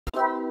So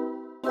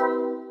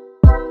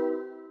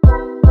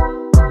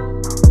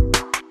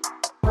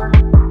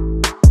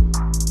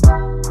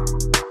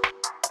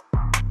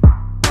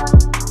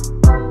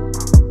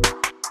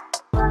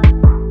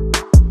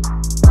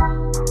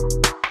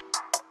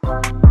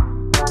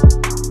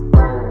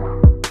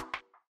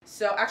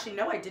actually,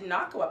 no, I did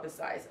not go up a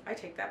size. I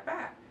take that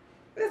back.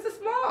 It's a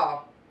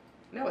small.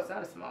 No, it's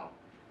not a small.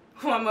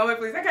 One moment,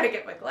 please. I gotta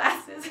get my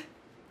glasses.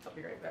 I'll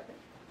be right back.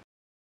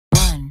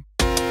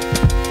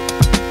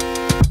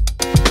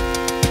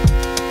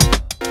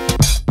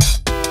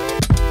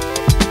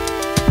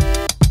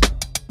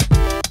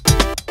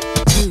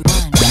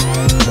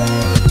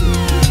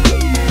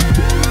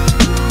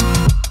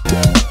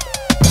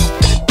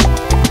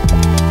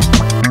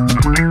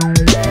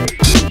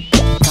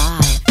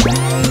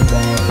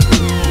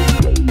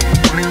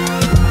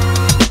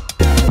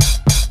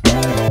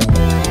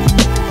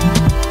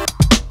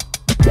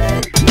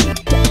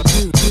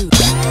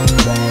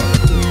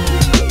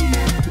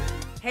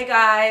 Hey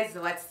guys,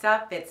 what's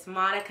up? It's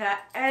Monica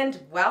and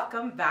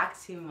welcome back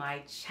to my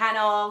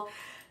channel.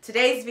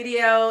 Today's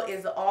video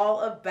is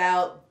all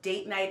about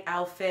date night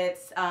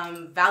outfits.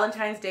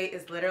 Valentine's Day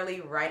is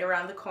literally right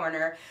around the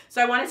corner.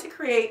 So I wanted to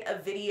create a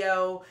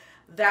video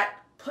that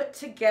put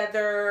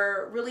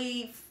together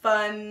really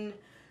fun,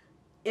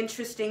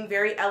 interesting,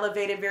 very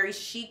elevated, very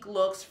chic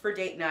looks for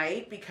date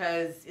night,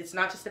 because it's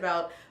not just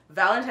about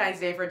Valentine's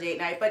Day for date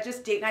night, but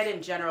just date night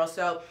in general.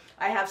 So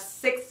I have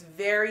 6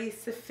 very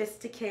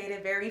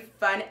sophisticated, very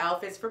fun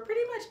outfits for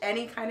pretty much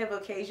any kind of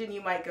occasion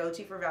you might go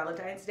to for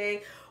Valentine's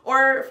Day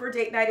or for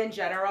date night in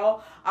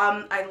general.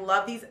 I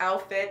love these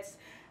outfits.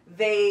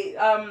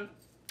 I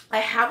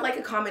have like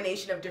a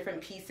combination of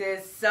different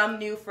pieces, some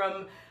new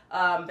from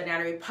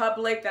Banana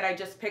Republic that I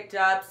just picked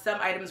up. Some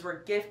items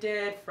were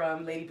gifted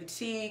from Lady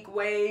Boutique,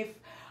 Wave.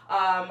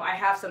 I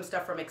have some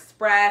stuff from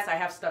Express. I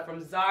have stuff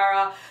from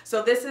Zara.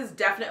 So this is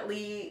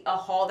definitely a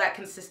haul that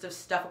consists of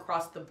stuff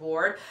across the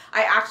board.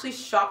 I actually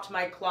shopped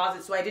my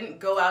closet, so I didn't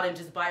go out and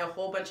just buy a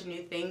whole bunch of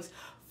new things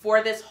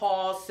for this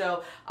haul.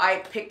 So I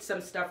picked some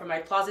stuff from my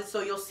closet.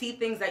 So you'll see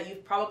things that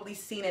you've probably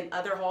seen in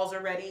other hauls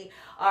already,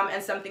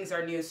 and some things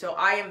are new. So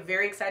I am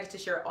very excited to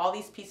share all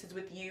these pieces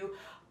with you.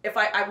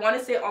 I want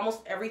to say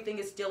almost everything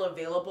is still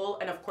available,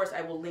 and of course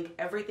I will link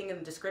everything in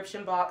the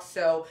description box.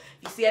 So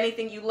if you see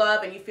anything you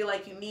love and you feel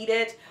like you need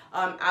it,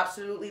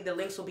 absolutely the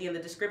links will be in the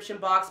description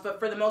box. But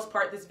for the most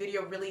part, this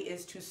video really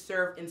is to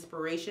serve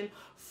inspiration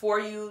for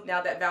you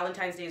now that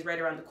Valentine's Day is right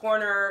around the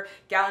corner,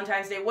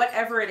 Galentine's Day,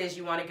 whatever it is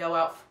you want to go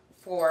out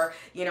for.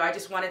 You know, I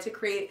just wanted to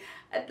create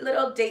a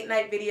little date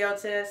night video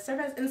to serve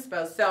as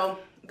inspo. So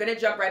I'm gonna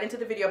jump right into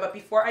the video, but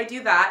before I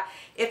do that,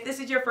 if this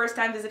is your first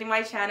time visiting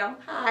my channel,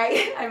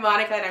 hi, I'm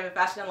Monica and I'm a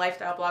fashion and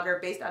lifestyle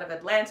blogger based out of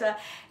Atlanta.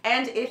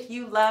 And if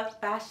you love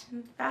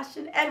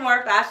fashion, and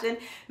more fashion,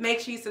 make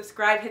sure you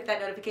subscribe, hit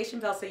that notification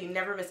bell so you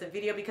never miss a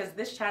video, because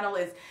this channel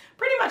is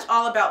pretty much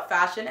all about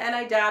fashion, and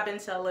I dab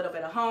into a little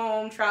bit of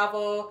home,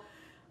 travel,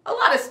 a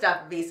lot of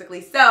stuff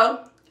basically.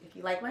 So if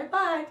you like my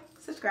vibe,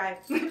 subscribe.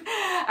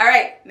 All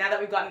right, now that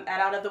we've gotten that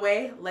out of the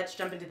way, let's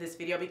jump into this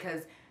video,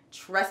 because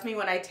trust me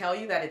when I tell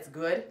you that it's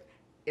good,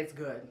 it's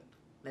good.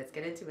 Let's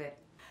get into it.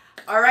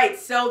 All right,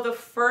 so the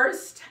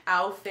first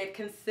outfit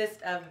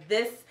consists of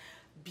this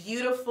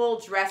beautiful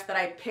dress that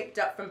I picked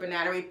up from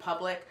Banana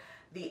Republic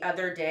the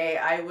other day.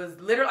 I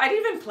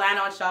didn't even plan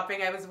on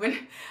shopping.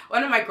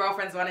 One of my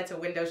girlfriends wanted to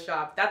window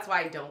shop. That's why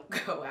I don't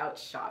go out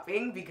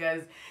shopping,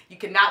 because you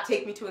cannot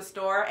take me to a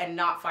store and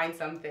not find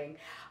something.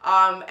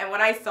 And when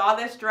I saw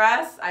this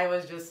dress, I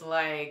was just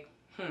like,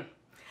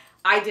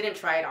 I didn't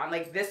try it on.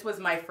 Like, this was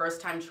my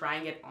first time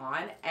trying it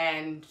on,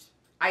 and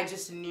I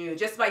just knew,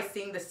 just by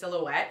seeing the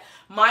silhouette.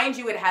 Mind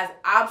you, it has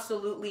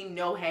absolutely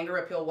no hanger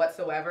appeal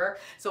whatsoever.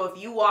 So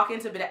if you walk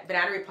into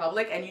Banana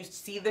Republic and you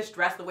see this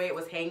dress the way it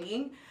was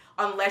hanging,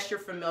 unless you're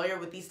familiar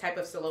with these type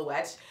of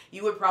silhouettes,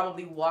 you would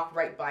probably walk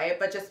right by it.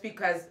 But just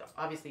because,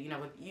 obviously, you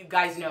know, you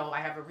guys know I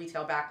have a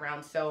retail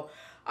background, so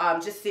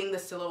just seeing the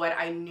silhouette,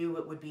 I knew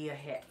it would be a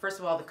hit. First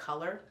of all, the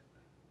color,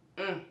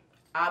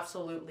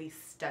 absolutely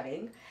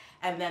stunning.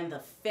 And then the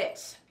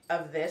fit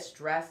of this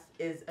dress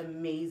is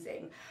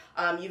amazing.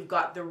 You've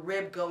got the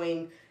rib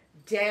going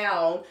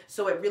down,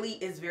 so it really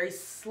is very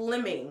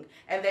slimming.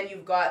 And then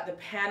you've got the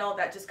panel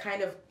that just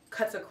kind of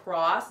cuts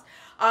across.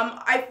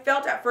 I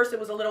felt at first it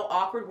was a little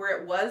awkward where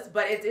it was,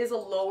 but it is a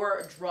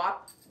lower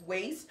drop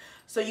waist,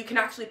 so you can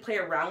actually play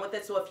around with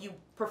it. So if you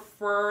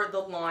prefer the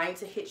line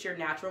to hit your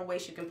natural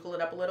waist, you can pull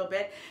it up a little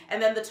bit.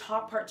 And then the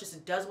top part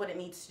just does what it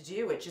needs to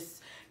do.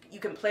 You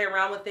can play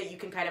around with it. You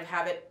can kind of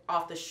have it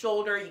off the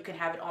shoulder. You can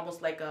have it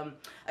almost like a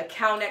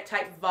cow neck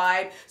type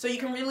vibe. So you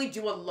can really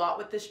do a lot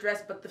with this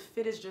dress, but the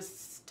fit is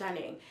just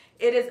stunning.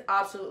 It is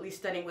absolutely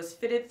stunning. It was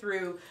fitted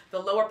through the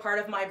lower part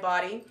of my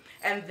body,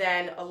 and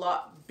then a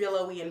lot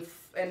billowy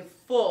and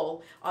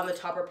full on the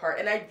topper part.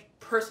 And I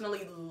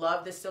personally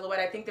love this silhouette.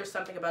 I think there's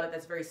something about it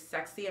that's very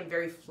sexy and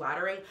very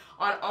flattering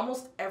on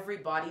almost every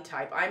body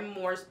type. I'm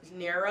more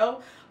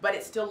narrow, but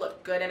it still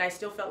looked good, and I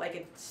still felt like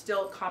it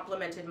still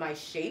complemented my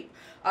shape.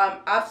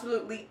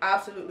 Absolutely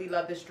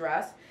love this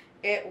dress.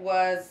 It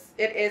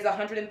is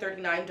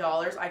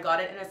 $139. I got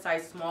it in a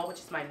size small, which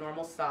is my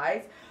normal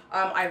size.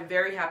 I'm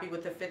very happy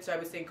with the fit, so I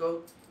would say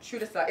go true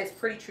to size. It's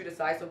pretty true to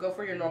size, so go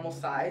for your normal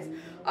size.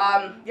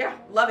 Yeah,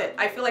 love it.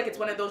 I feel like it's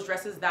one of those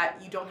dresses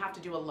that you don't have to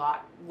do a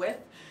lot with,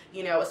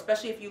 you know,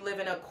 especially if you live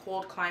in a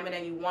cold climate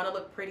and you want to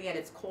look pretty and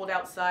it's cold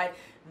outside.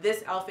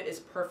 This outfit is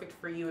perfect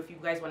for you if you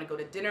guys want to go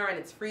to dinner and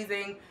it's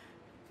freezing.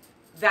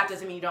 That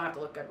doesn't mean you don't have to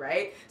look good,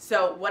 right?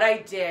 So what I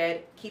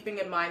did, keeping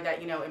in mind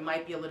that, you know, it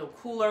might be a little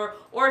cooler,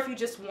 or if you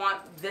just want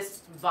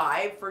this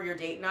vibe for your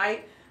date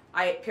night,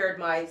 I paired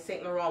my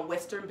Saint Laurent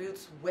Western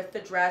boots with the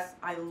dress.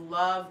 I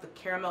love the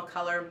caramel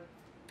color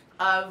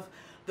of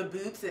the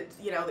boots.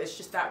 You know, it's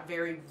just that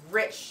very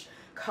rich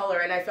color,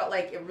 and I felt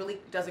like it really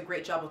does a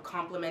great job of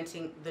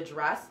complementing the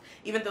dress,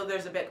 even though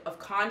there's a bit of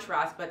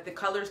contrast, but the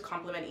colors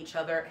complement each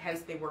other,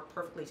 hence they work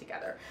perfectly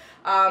together.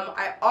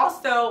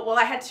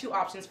 I had two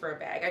options for a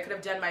bag. I could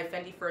have done my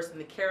Fendi first in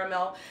the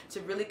caramel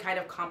to really kind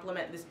of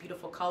complement this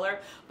beautiful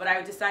color, but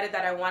I decided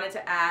that I wanted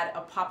to add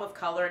a pop of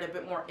color and a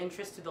bit more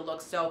interest to the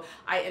look, so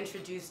I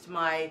introduced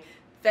my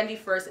Fendi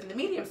first in the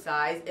medium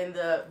size in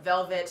the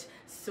velvet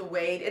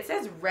suede. It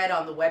says red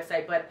on the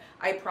website, but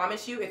I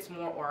promise you it's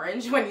more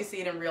orange when you see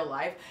it in real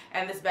life.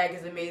 And this bag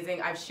is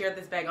amazing. I've shared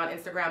this bag on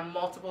Instagram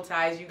multiple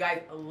times. You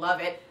guys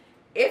love it.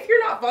 If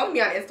you're not following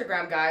me on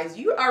Instagram, guys,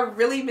 you are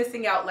really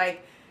missing out.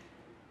 Like,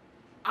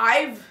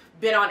 I've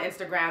been on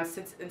Instagram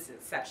since its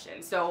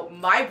inception. So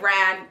my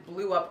brand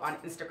blew up on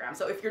Instagram.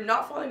 So if you're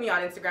not following me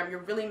on Instagram, you're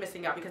really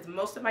missing out because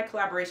most of my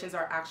collaborations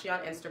are actually on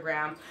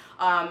Instagram.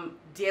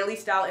 Daily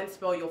Style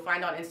Inspo you'll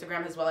find on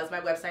Instagram as well as my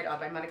website,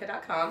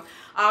 onlinemonica.com.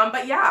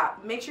 But yeah,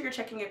 make sure you're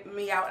checking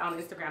me out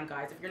on Instagram,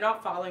 guys. If you're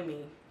not following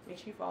me, make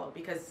sure you follow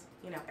because,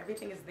 you know,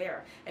 everything is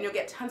there. And you'll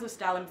get tons of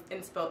style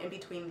inspo in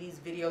between these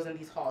videos and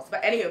these hauls.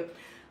 But anywho,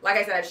 like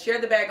I said, I've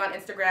shared the bag on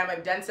Instagram.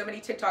 I've done so many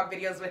TikTok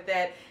videos with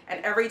it. And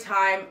every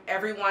time,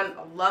 everyone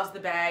loves the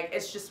bag.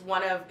 It's just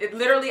one of, it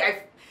literally,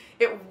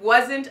 it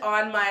wasn't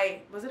on my,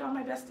 was it on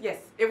my best? Yes,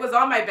 it was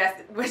on my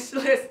best wish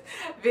list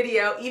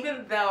video,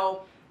 even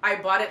though I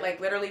bought it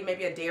like literally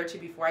maybe a day or two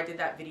before I did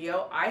that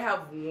video. I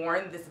have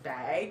worn this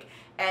bag,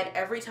 and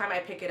every time I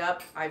pick it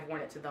up, I've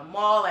worn it to the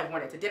mall, I've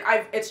worn it to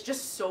dinner. It's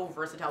just so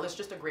versatile. It's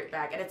just a great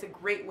bag, and it's a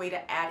great way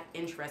to add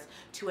interest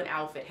to an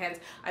outfit. Hence,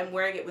 I'm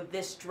wearing it with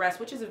this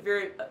dress, which is a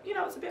very, you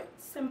know, it's a bit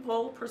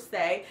simple per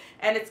se,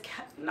 and it's,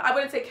 I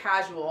wouldn't say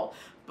casual,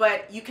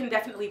 but you can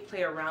definitely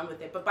play around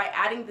with it. But by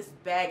adding this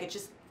bag, it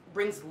just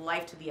brings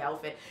life to the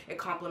outfit. It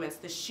complements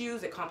the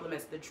shoes, it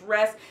complements the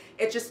dress,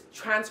 it just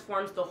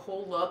transforms the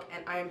whole look,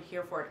 and I am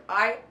here for it.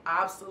 I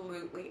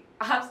absolutely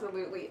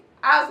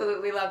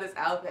love this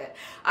outfit.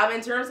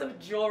 In terms of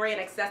jewelry and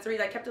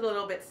accessories, I kept it a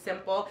little bit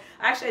simple.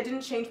 Actually, I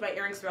didn't change my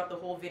earrings throughout the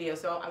whole video,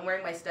 so I'm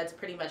wearing my studs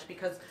pretty much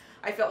because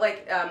I felt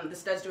like the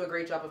studs do a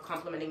great job of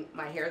complementing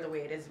my hair the way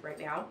it is right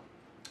now.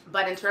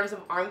 But in terms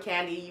of arm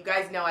candy, you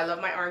guys know I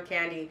love my arm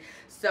candy.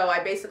 So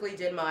I basically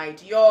did my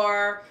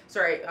Dior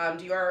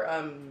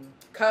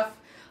cuff,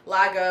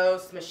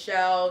 Lagos,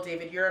 Michelle,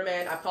 David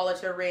Yurman,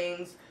 Hippolyta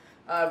rings,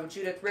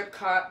 Judith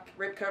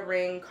Ripka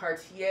ring,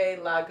 Cartier,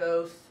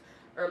 Lagos,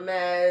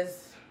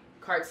 Hermes,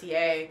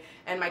 Cartier,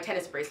 and my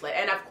tennis bracelet.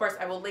 And of course,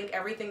 I will link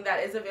everything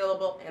that is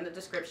available in the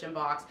description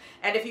box.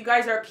 And if you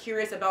guys are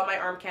curious about my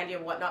arm candy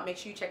and whatnot, make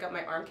sure you check out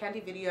my arm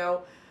candy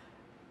video.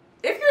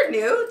 If you're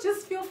new,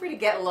 just feel free to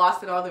get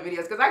lost in all the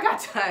videos because I got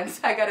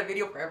tons. I got a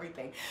video for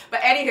everything.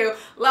 But anywho,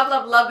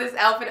 love this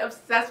outfit.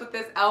 Obsessed with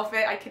this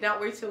outfit. I cannot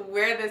wait to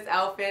wear this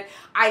outfit.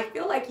 I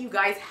feel like you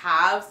guys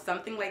have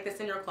something like this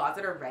in your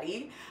closet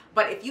already.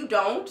 But if you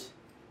don't,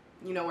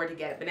 you know where to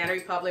get it. Banana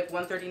Republic,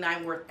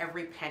 $139, worth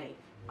every penny.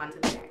 On to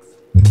the next.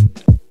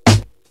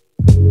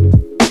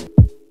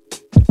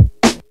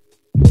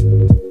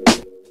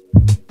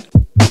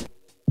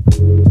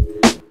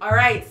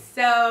 Alright,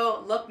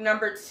 so look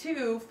number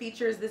 2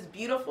 features this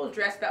beautiful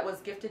dress that was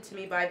gifted to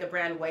me by the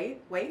brand Wave.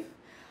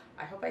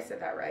 I hope I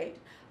said that right.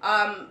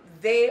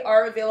 They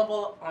are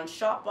available on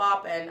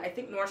Shopbop, and I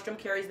think Nordstrom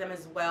carries them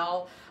as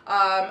well.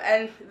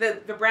 And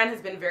the brand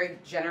has been very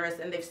generous,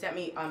 and they've sent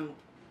me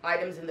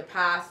items in the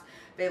past.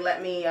 They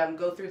let me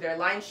go through their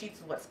line sheets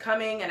of what's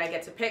coming, and I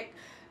get to pick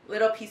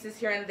little pieces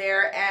here and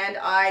there. And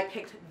I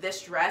picked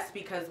this dress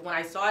because when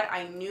I saw it,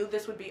 I knew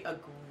this would be a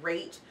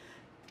great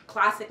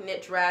classic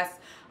knit dress.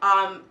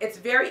 It's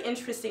very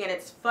interesting and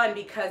it's fun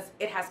because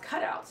it has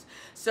cutouts.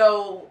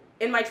 So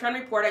in my trend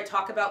report, I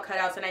talk about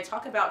cutouts, and I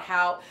talk about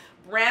how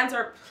brands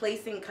are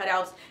placing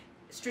cutouts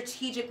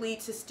strategically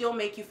to still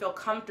make you feel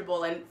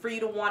comfortable and for you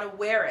to want to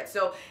wear it.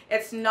 So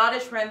it's not a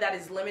trend that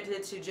is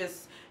limited to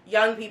just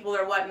young people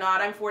or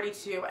whatnot. I'm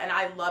 42 and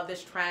I love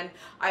this trend.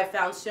 I've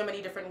found so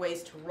many different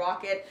ways to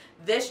rock it.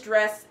 This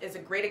dress is a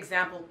great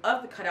example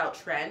of the cutout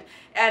trend,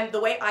 and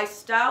the way I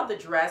style the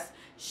dress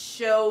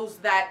shows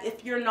that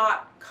if you're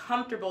not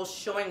comfortable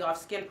showing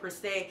off skin per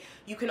se,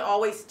 you can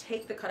always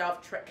take the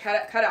cutout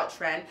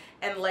trend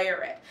and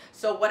layer it.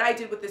 So what I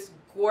did with this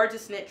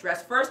gorgeous knit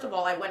dress, first of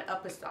all, I went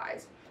up a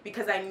size.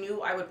 because I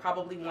knew I would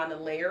probably want to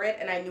layer it,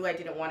 and I knew I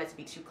didn't want it to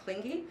be too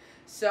clingy.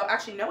 So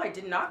actually, no, I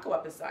did not go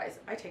up a size.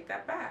 I take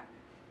that back.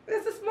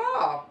 It's a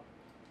small.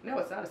 No,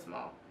 it's not a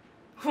small.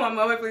 One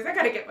moment, please. I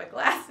gotta get my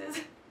glasses.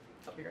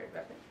 I'll be right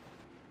back.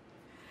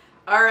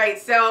 All right,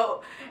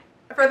 so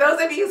for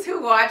those of you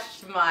who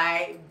watched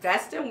my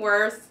best and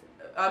worst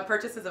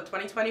purchases of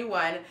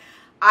 2021,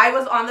 I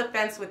was on the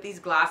fence with these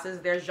glasses.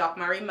 They're Jacques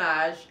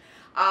Marimage,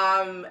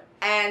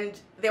 and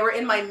they were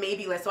in my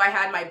maybe list. So I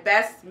had my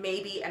best,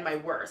 maybe, and my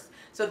worst.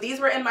 So these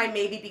were in my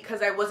maybe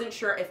because I wasn't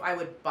sure if I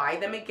would buy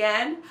them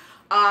again.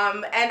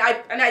 And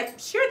I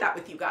shared that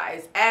with you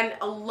guys, and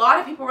a lot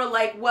of people were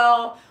like,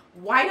 well,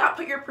 why not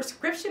put your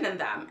prescription in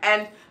them?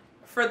 And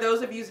for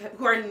those of you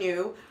who are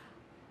new,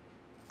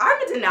 I'm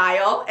in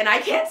denial and I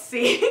can't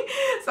see.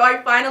 So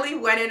I finally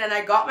went in and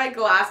I got my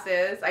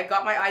glasses. I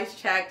got my eyes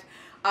checked.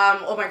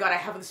 Oh my God, I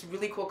have this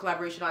really cool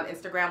collaboration on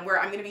Instagram where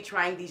I'm going to be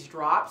trying these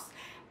drops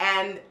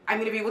and I'm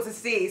going to be able to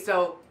see.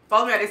 So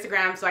follow me on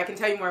Instagram so I can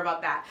tell you more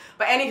about that.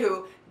 But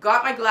anywho,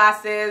 got my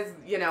glasses.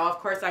 You know, of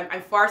course,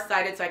 I'm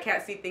farsighted, so I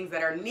can't see things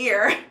that are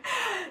near.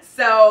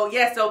 So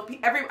yeah, so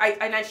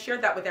I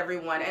shared that with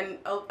everyone, and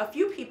a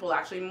few people,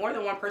 actually, more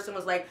than one person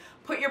was like,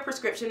 put your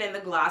prescription in the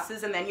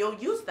glasses and then you'll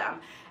use them.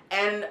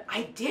 And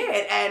I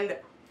did, and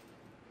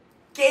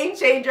game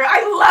changer.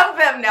 I love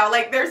them now.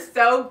 Like, they're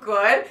so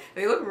good.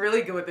 They look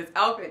really good with this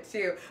outfit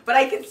too, but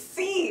I can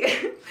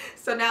see.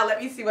 So now let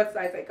me see what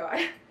size I got.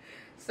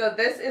 So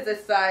this is a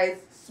size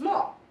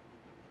small.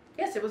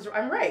 Yes, it was,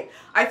 I'm right.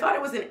 I thought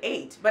it was an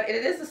 8, but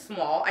it is a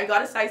small. I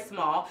got a size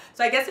small.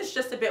 So I guess it's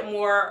just a bit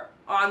more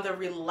on the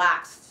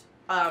relaxed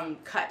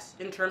cut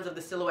in terms of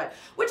the silhouette,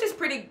 which is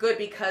pretty good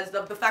because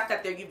of the fact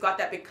that you've got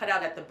that big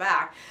cutout at the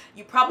back.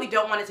 You probably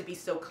don't want it to be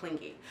so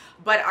clingy,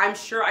 but I'm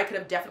sure I could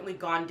have definitely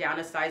gone down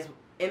a size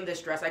in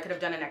this dress. I could have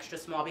done an extra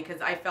small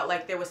because I felt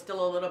like there was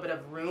still a little bit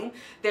of room.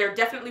 There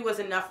definitely was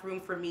enough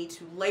room for me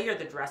to layer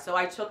the dress. So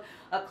I took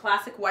a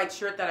classic white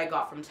shirt that I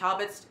got from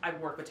Talbot's. I've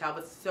worked with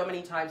Talbot's so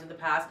many times in the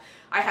past.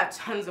 I have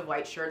tons of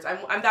white shirts.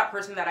 I'm that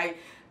person that I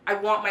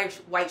want my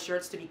white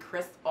shirts to be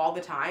crisp all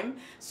the time.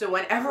 So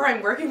whenever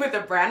I'm working with a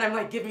brand, I'm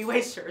like, give me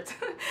white shirts.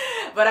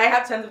 But I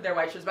have tons of their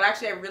white shirts. But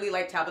actually, I really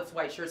like Talbot's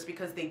white shirts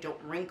because they don't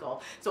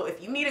wrinkle. So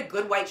if you need a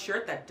good white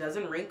shirt that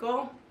doesn't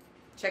wrinkle,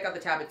 check out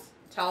the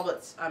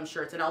Talbot's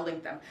shirts, and I'll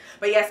link them.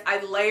 But yes,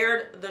 I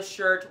layered the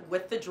shirt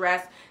with the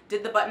dress,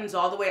 did the buttons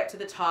all the way up to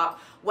the top.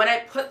 When I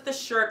put the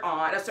shirt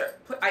on,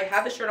 I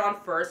had the shirt on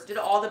first, did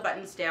all the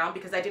buttons down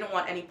because I didn't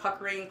want any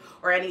puckering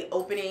or any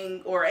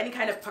opening or any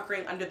kind of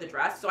puckering under the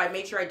dress. So I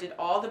made sure I did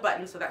all the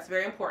buttons, so that's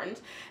very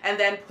important. And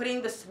then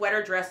putting the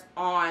sweater dress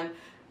on,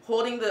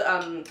 holding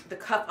the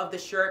cuff of the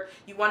shirt,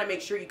 you want to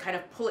make sure you kind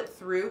of pull it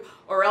through,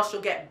 or else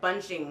you'll get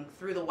bunching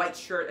through the white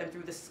shirt and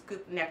through the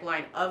scoop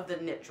neckline of the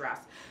knit dress.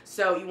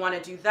 So you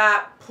want to do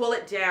that, pull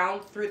it down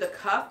through the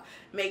cuff,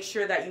 make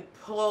sure that you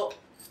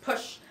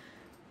push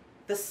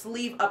the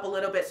sleeve up a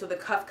little bit so the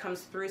cuff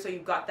comes through, so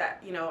you've got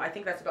that, you know, I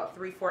think that's about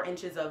 3-4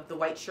 inches of the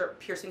white shirt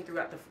piercing through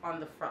at the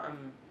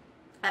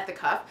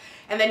cuff.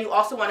 And then you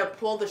also want to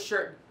pull the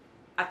shirt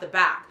at the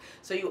back.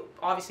 So you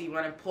want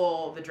to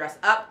pull the dress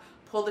up,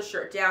 pull the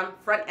shirt down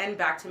front and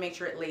back to make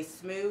sure it lays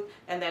smooth,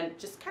 and then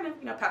just kind of,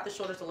 you know, pat the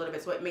shoulders a little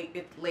bit so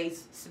it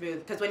lays smooth.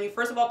 Because when you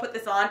first of all put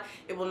this on,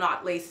 it will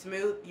not lay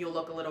smooth. You'll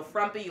look a little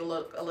frumpy, you'll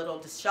look a little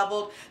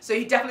disheveled. So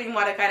you definitely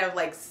want to kind of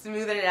like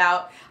smoothen it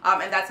out,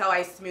 and that's how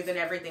I smoothen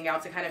everything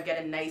out to kind of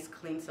get a nice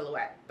clean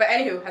silhouette. But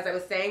anywho, as I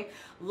was saying,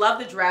 love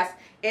the dress.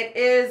 It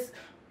is,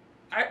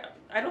 I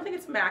don't think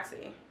it's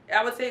maxi.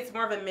 I would say it's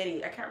more of a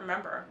midi. I can't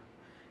remember.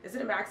 Is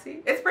it a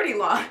maxi? It's pretty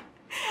long.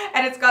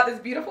 And it's got this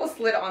beautiful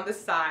slit on the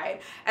side,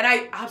 and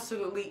I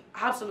absolutely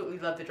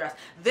love the dress.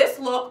 This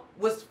look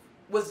was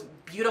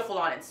beautiful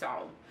on its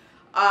own,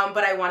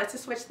 but I wanted to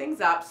switch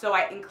things up, so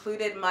I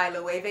included my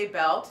Loewe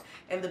belt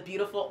in the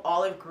beautiful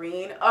olive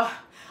green.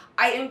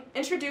 I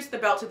introduced the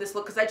belt to this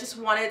look because I just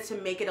wanted to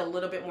make it a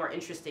little bit more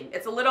interesting.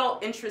 It's a little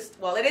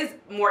well, it is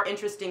more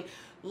interesting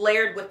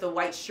layered with the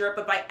white shirt,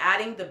 but by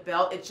adding the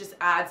belt, it just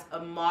adds a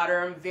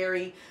modern,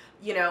 very,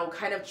 you know,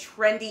 kind of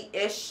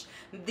trendy-ish.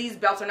 These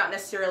belts are not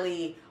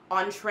necessarily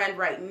on trend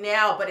right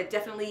now, but it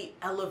definitely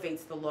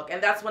elevates the look.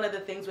 And that's one of the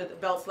things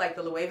with belts like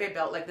the Loewe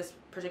belt, like this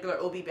particular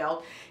Obi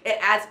belt. It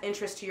adds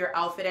interest to your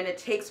outfit, and it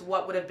takes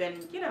what would have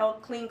been, you know,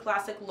 clean,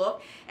 classic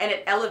look, and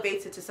it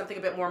elevates it to something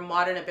a bit more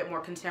modern, a bit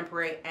more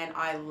contemporary, and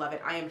I love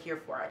it. I am here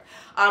for it.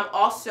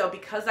 Also,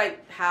 because I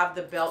have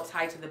the belt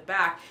tied to the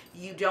back,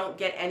 you don't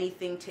get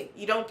anything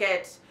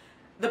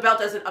the belt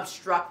doesn't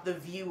obstruct the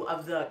view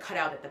of the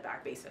cutout at the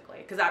back, basically.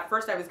 Because at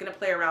first I was going to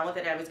play around with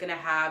it. I was going to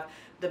have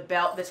the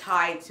belt, the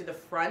tie to the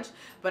front,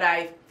 but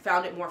I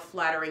found it more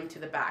flattering to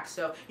the back.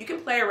 So you can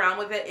play around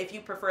with it if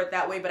you prefer it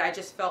that way, but I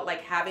just felt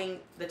like having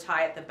the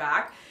tie at the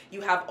back,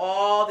 you have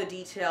all the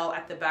detail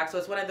at the back. So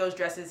it's one of those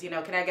dresses, you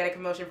know, can I get a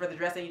commotion for the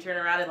dress? And you turn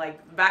around and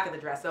like the back of the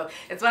dress. So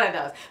it's one of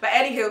those. But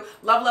anywho,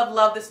 love, love,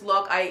 love this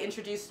look. I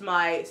introduced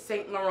my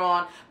Saint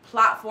Laurent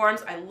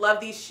platforms. I love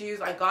these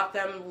shoes. I got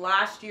them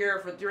last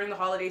year during the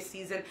holiday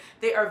season.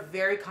 They are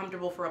very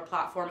comfortable for a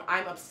platform.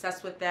 I'm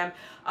obsessed with them.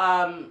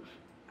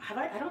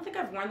 I don't think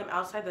I've worn them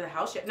outside of the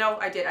house yet. No,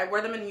 I did. I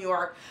wore them in New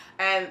York,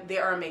 and they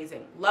are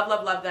amazing. Love,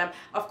 love, love them.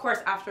 Of course,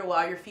 after a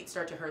while, your feet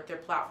start to hurt. Their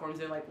platforms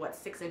are like, what,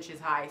 6 inches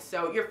high.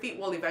 So your feet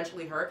will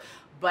eventually hurt.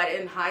 But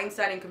in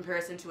hindsight, in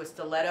comparison to a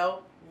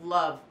stiletto,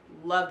 love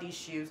these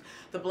shoes.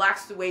 The black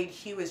suede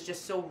hue is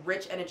just so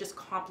rich, and it just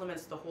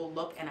complements the whole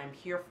look, and I'm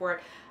here for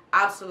it.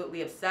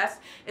 Absolutely obsessed.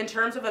 In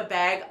terms of a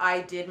bag,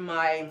 I did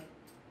my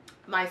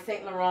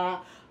Saint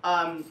Laurent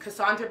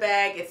Cassandra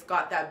bag. It's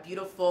got that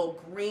beautiful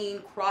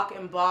green croc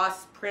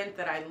embossed print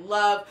that I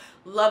love.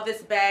 Love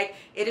this bag.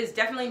 It is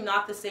definitely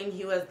not the same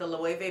hue as the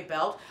Loewe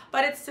belt,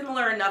 but it's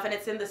similar enough, and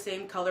it's in the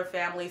same color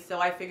family, so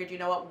I figured, you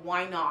know what,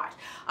 why not?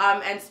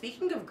 And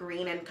speaking of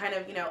green and kind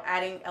of, you know,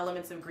 adding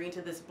elements of green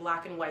to this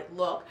black and white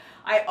look,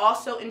 I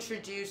also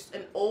introduced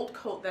an old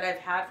coat that I've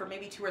had for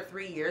maybe 2 or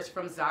 3 years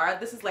from Zara.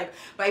 This is like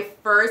my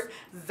first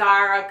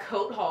Zara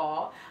coat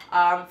haul.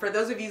 For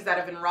those of you that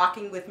have been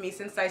rocking with me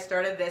since I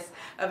started this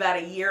about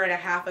 1.5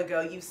 years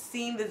ago, you've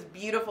seen this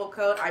beautiful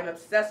coat. I'm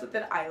obsessed with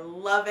it. I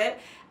love it.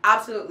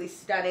 Absolutely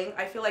stunning.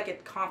 I feel like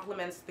it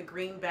complements the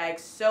green bag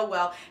so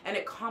well, and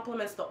it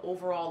complements the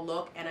overall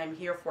look, and I'm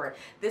here for it.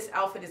 This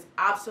outfit is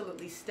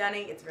absolutely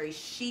stunning. It's very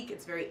chic.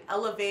 It's very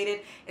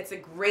elevated. It's a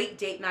great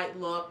date night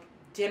look.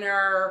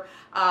 Dinner,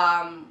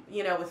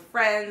 you know, with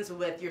friends,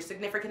 with your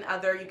significant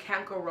other, you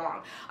can't go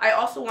wrong. I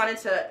also wanted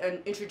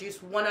to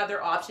introduce one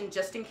other option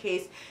just in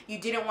case you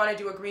didn't want to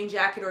do a green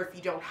jacket, or if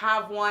you don't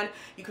have one,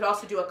 you could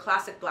also do a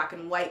classic black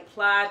and white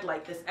plaid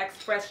like this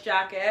Express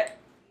jacket.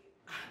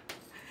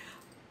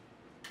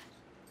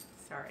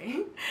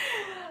 Sorry.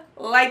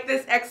 Like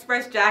this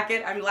Express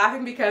jacket. I'm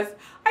laughing because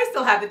I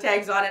still have the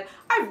tags on it.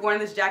 I've worn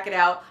this jacket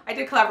out. I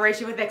did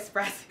collaboration with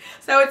Express,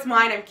 so it's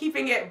mine. I'm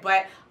keeping it,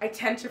 but I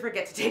tend to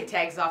forget to take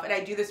tags off, and I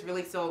do this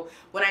really so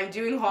when I'm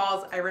doing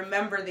hauls, I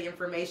remember the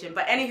information.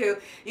 But anywho,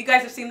 you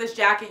guys have seen this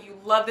jacket. You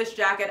love this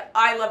jacket.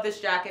 I love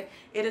this jacket.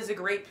 It is a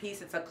great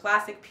piece. It's a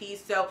classic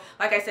piece. So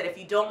like I said, if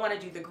you don't want to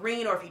do the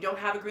green, or if you don't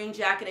have a green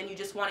jacket and you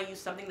just want to use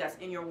something that's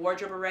in your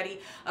wardrobe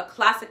already, a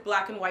classic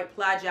black and white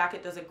plaid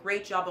jacket does a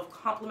great job of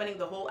complementing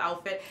the whole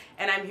outfit,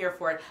 and I'm here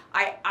for it.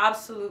 I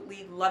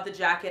absolutely love the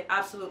jacket.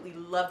 Absolutely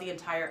love the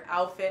entire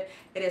outfit.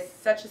 It is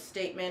such a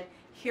statement.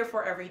 Here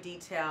for every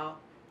detail.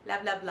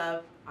 Love, love,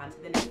 love. On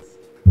to the next.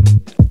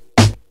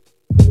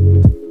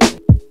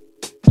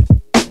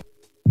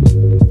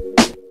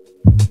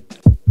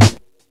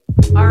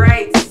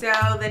 Alright, so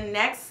the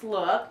next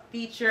look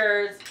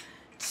features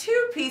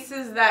 2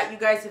 pieces that you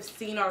guys have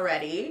seen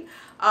already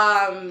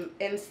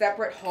in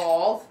separate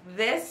hauls.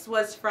 This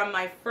was from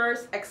my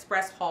first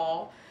Express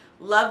haul.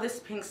 Love this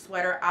pink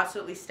sweater,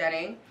 absolutely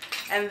stunning.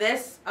 And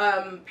this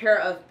pair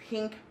of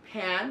pink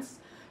pants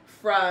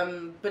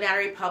from Banana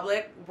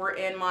Republic were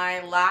in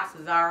my last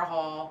Zara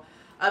haul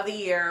of the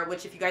year,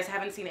 which if you guys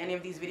haven't seen any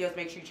of these videos,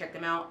 make sure you check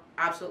them out.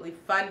 Absolutely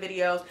fun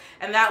videos,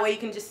 and that way you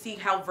can just see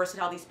how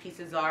versatile these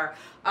pieces are.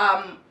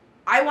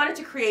 I wanted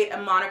to create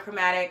a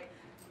monochromatic,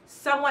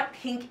 somewhat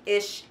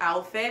pink-ish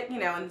outfit, you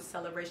know, in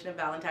celebration of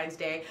Valentine's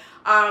Day,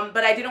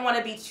 but I didn't want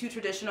to be too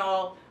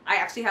traditional. I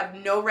actually have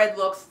no red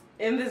looks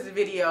in this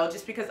video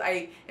just because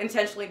I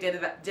intentionally did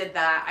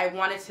that. I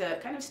wanted to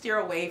kind of steer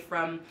away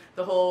from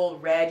the whole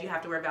red. You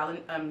have to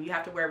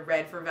wear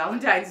red for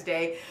Valentine's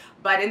Day,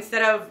 but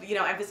instead of, you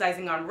know,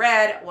 emphasizing on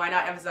red, why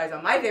not emphasize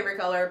on my favorite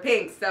color,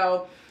 pink?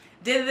 So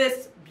did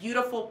this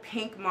beautiful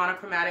pink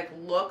monochromatic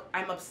look.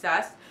 I'm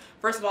obsessed.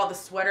 First of all, the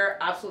sweater,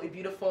 absolutely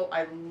beautiful.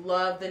 I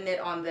love the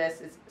knit on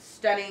this. It's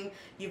stunning.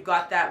 You've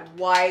got that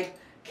wide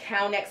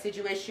cow neck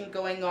situation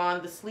going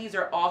on. The sleeves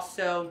are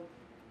also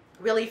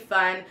really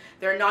fun.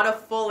 They're not a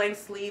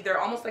full-length sleeve. They're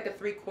almost like a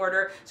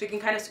 3/4, so you can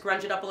kind of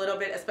scrunch it up a little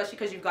bit, especially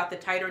because you've got the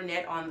tighter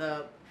knit on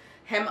the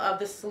hem of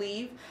the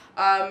sleeve.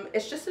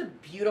 It's just a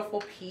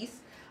beautiful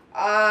piece.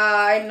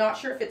 I'm not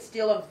sure if it's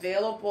still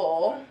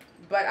available,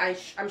 but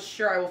I'm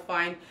sure I will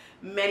find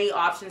many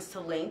options to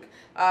link.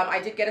 I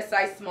did get a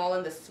size small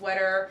in the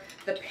sweater.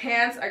 The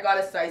pants, I got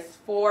a size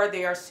 4.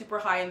 They are super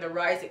high in the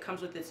rise. It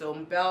comes with its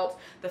own belt.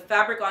 The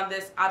fabric on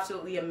this,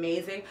 absolutely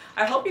amazing.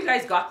 I hope you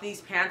guys got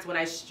these pants when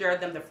I shared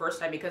them the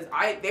first time, because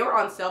they were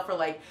on sale for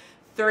like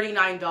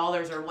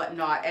 $39 or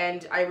whatnot.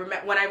 And I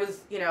remember when I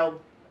was, you know,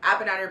 at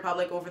Banana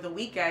Republic over the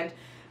weekend,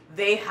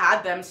 they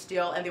had them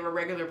still and they were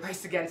regular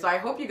price again. So I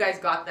hope you guys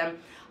got them.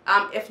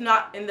 If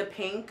not in the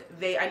pink,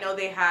 I know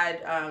they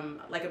had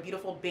like a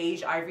beautiful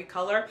beige ivory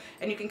color,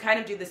 and you can kind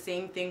of do the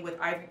same thing with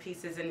ivory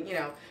pieces and, you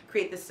know,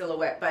 create the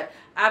silhouette. But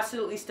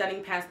absolutely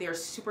stunning pants. They are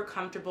super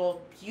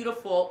comfortable,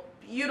 beautiful,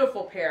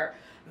 beautiful pair.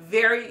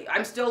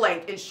 I'm still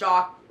like in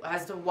shock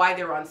as to why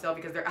they're on sale,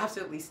 because they're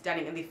absolutely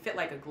stunning and they fit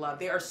like a glove.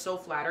 They are so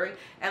flattering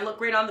and look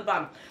great on the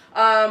bum.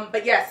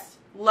 But yes,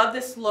 love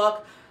this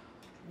look.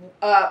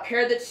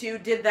 Paired the two,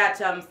 did that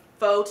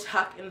faux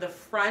tuck in the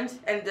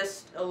front, and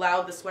this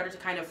allowed the sweater to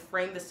kind of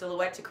frame the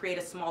silhouette to create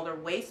a smaller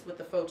waist with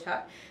the faux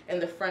tuck in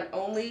the front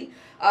only.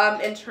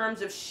 In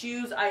terms of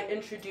shoes, I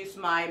introduced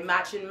my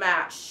match and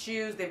match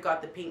shoes. They've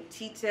got the pink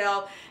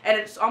T-tail, and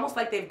it's almost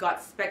like they've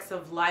got specks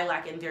of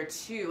lilac in there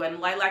too. And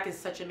lilac is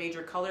such a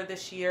major color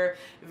this year.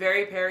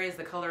 Very Perry is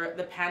the color,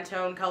 the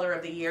Pantone color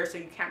of the year, so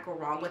you can't go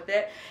wrong with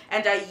it.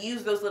 And I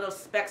use those little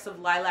specks of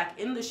lilac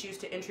in the shoes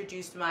to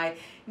introduce my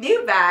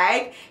new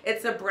bag.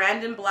 It's a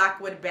Brandon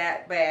Blackwood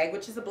bag,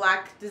 which is a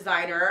black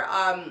designer.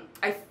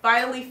 I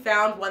finally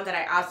found one that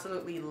I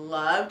absolutely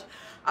loved.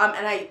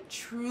 And I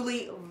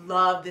truly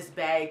love this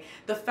bag.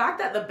 The fact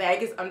that the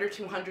bag is under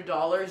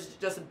 $200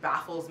 just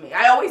baffles me.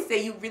 I always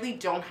say you really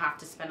don't have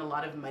to spend a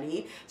lot of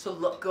money to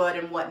look good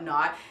and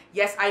whatnot.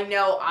 Yes, I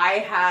know I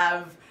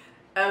have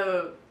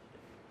a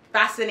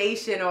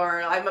fascination,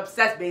 or I'm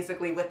obsessed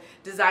basically with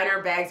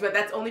designer bags, but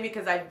that's only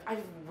because I've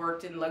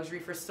worked in luxury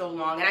for so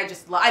long, and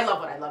I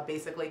love what I love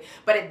basically.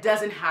 But it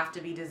doesn't have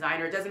to be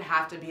designer. It doesn't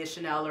have to be a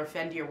Chanel or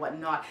Fendi or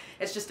whatnot.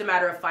 It's just a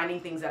matter of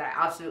finding things that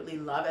I absolutely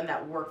love and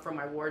that work for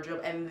my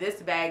wardrobe, and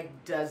this bag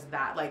does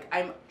that. Like,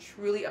 I'm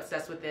truly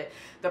obsessed with it.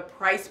 The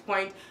price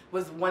point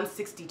was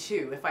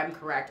 $162 if I'm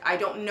correct. I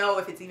don't know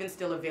if it's even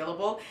still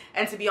available,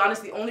 and to be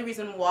honest, the only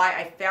reason why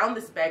I found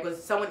this bag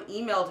was someone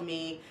emailed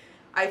me.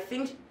 I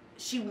think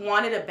she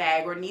wanted a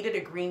bag or needed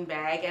a green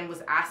bag and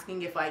was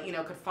asking if I, you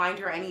know, could find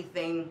her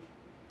anything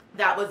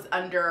that was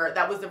under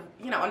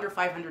under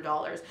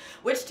 $500,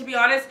 which, to be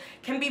honest,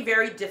 can be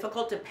very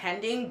difficult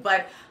depending.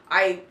 But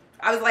I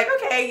was like,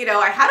 okay, you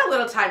know, I had a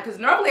little time, because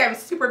normally I'm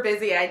super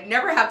busy and I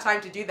never have time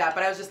to do that,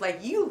 but I was just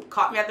like, you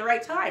caught me at the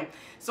right time.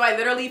 So I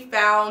literally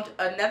found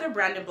another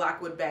Brandon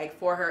Blackwood bag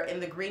for her in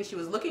the green she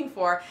was looking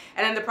for,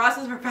 and in the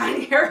process of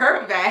finding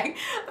her a bag,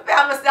 I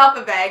found myself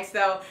a bag.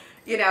 So,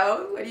 you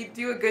know, when you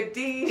do a good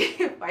deed,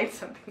 you find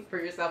something for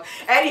yourself.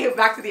 Anywho,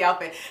 back to the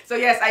outfit. So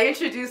yes, I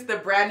introduced the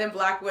Brandon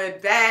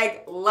Blackwood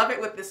bag. Love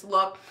it with this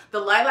look. The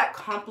lilac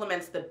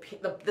complements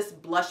this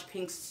blush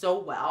pink so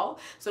well.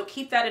 So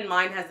keep that in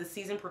mind as the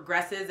season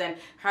progresses, and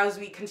as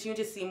we continue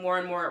to see more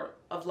and more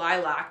of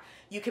lilac.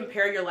 You can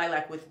pair your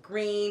lilac with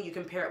green, you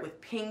can pair it with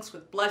pinks,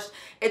 with blush.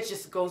 It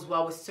just goes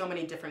well with so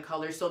many different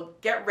colors. So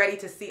get ready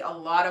to see a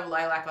lot of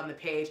lilac on the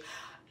page.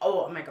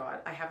 Oh my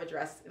God, I have a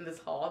dress in this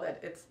haul that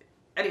it's...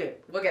 Anyway,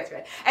 we'll get to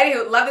it.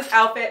 Anyway, love this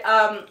outfit.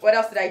 What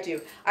else did I do?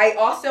 I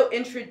also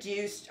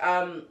introduced,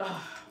 can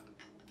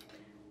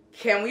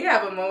we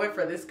have a moment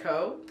for this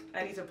coat?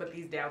 I need to put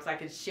these down so I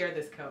can share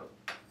this coat.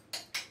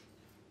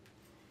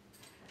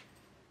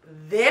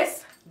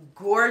 This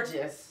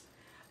gorgeous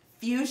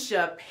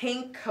fuchsia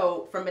pink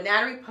coat from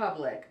Banana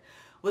Republic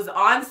was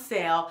on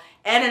sale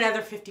and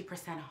another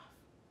 50% off.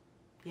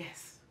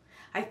 Yes.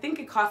 I think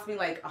it cost me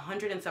like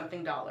 $100 and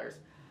something.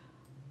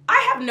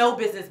 I have no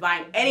business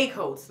buying any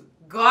coats.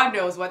 God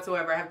knows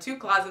whatsoever. I have 2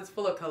 closets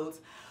full of coats,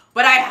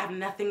 but I have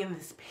nothing in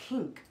this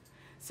pink.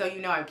 So you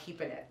know I'm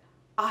keeping it.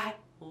 I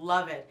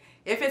love it.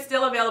 If it's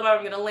still available, I'm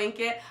going to link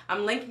it.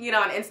 I'm linking it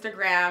on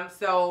Instagram,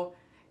 so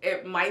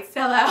it might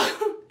sell out.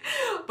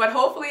 But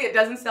hopefully it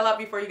doesn't sell out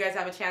before you guys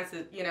have a chance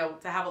to, you know,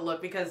 to have a look,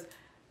 because,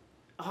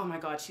 oh my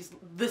God,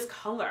 this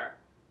color.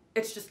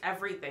 It's just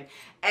everything.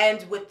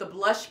 And with the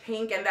blush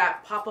pink and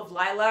that pop of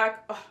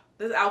lilac, oh,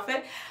 this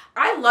outfit.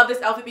 I love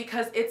this outfit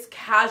because it's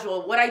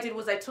casual. What I did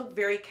was I took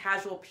very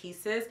casual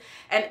pieces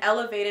and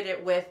elevated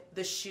it with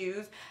the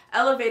shoes,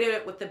 elevated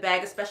it with the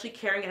bag, especially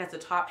carrying it as a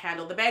top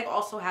handle. The bag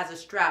also has a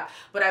strap,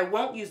 but I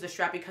won't use the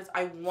strap because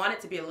I want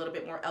it to be a little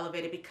bit more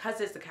elevated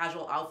because it's a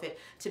casual outfit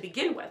to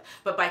begin with.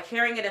 But by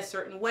carrying it a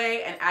certain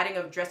way and adding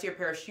a dressier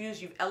pair of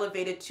shoes, you've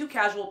elevated 2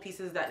 casual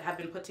pieces that have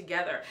been put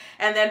together.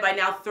 And then by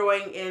now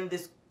throwing in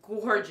this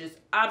gorgeous,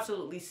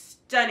 absolutely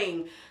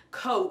stunning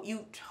coat,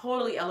 you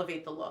totally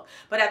elevate the look.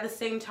 But at the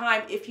same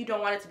time, if you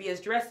don't want it to be as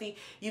dressy,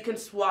 you can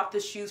swap the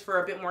shoes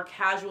for a bit more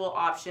casual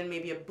option,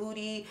 maybe a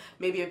bootie,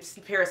 maybe a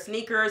pair of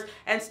sneakers,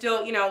 and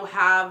still, you know,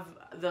 have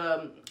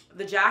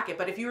the jacket.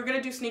 But if you were going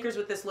to do sneakers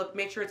with this look,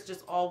 make sure it's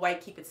just all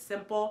white, keep it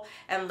simple,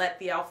 and let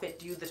the outfit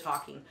do the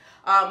talking.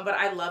 But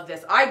I love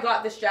this. I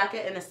got this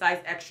jacket in a size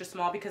extra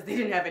small because they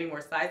didn't have any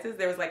more sizes.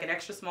 There was like an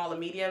extra small, a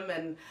medium,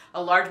 and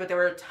a large, but there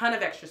were a ton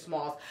of extra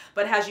smalls.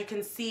 But as you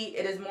can see,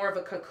 it is more of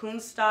a cocoon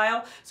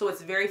style, so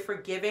it's very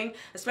forgiving,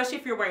 especially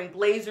if you're wearing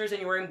blazers and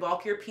you're wearing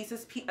bulkier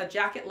pieces. A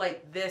jacket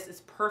like this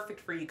is perfect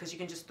for you because you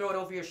can just throw it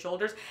over your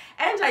shoulders.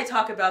 And I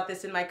talk about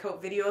this in my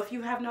coat video. If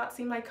you have not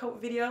seen my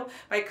coat video,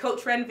 my coat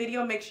trend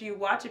video, make sure you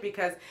watch it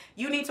because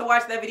you need to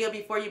watch that video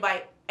before you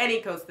buy any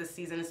coats this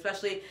season,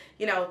 especially,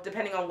 you know,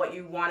 depending on what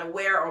you want to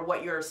wear or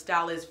what your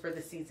style is for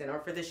the season or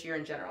for this year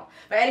in general.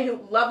 But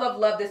anywho, love, love,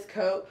 love this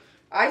coat.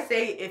 I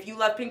say if you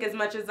love pink as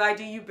much as I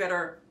do, you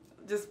better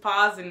just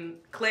pause and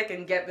click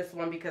and get this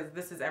one because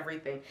this is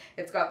everything.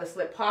 It's got the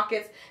slip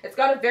pockets. It's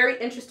got a very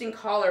interesting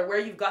collar where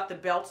you've got the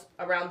belt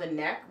around the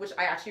neck, which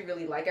I actually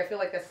really like. I feel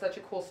like that's such a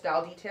cool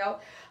style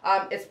detail.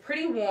 It's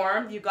pretty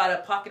warm. You've got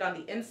a pocket on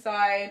the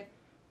inside,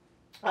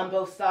 on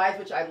both sides,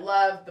 which I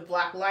love. The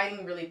black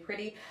lining, really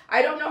pretty.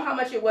 I don't know how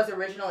much it was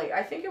originally.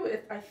 I think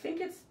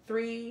it's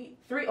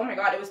oh my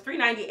god, it was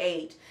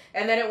 $3.98,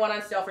 and then it went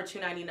on sale for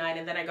 $2.99,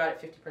 and then I got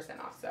it 50%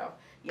 off. So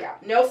yeah,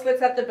 no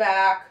slits at the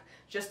back.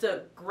 Just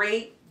a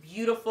great,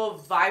 beautiful,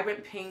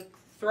 vibrant pink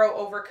throw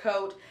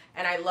overcoat,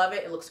 and I love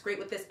it. It looks great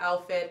with this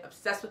outfit.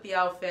 Obsessed with the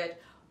outfit.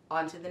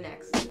 On to the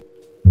next.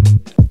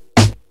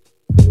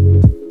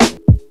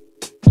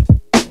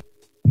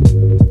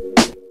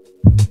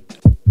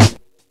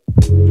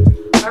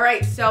 All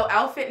right, so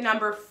outfit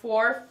number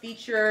 4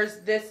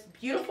 features this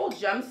beautiful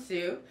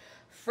jumpsuit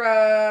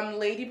from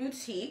Lady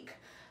Boutique.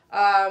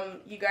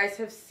 You guys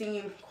have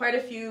seen quite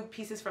a few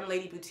pieces from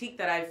Lady Boutique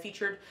that I've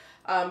featured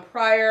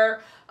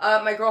prior.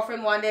 My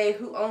girlfriend one day,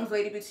 who owns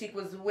Lady Boutique,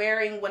 was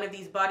wearing one of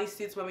these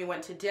bodysuits when we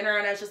went to dinner,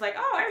 and I was just like,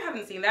 oh, I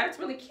haven't seen that. It's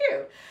really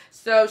cute.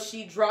 So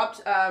she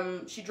dropped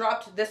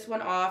this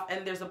one off,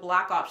 and there's a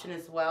black option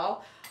as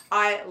well.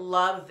 I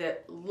love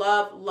it.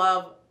 Love,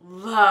 love,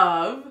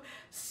 love.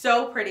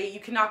 So pretty. You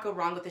cannot go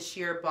wrong with a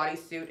sheer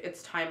bodysuit.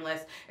 It's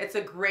timeless. It's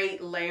a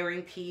great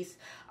layering piece.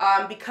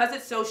 Because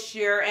it's so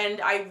sheer,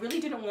 and I really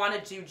didn't want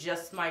to do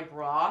just my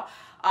bra,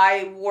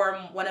 I wore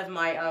one of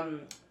my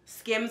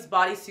Skims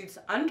bodysuits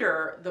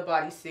under the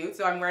bodysuit,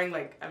 so I'm wearing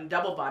I'm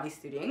double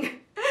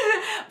bodysuiting.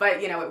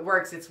 But you know, it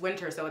works. It's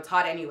winter, so it's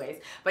hot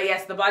anyways. But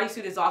yes, the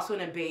bodysuit is also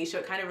in a beige, so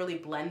it kind of really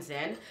blends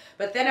in.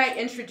 But then I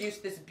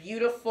introduced this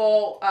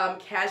beautiful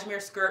cashmere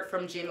skirt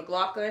from J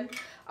McLaughlin.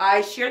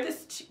 I shared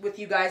this with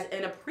you guys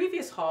in a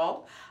previous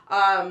haul,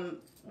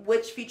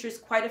 which features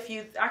quite a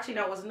few. Actually,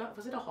 no, was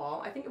it a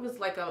haul? I think it was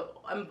like a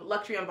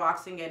luxury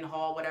unboxing and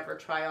haul, whatever,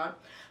 try on.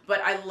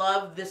 But I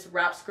love this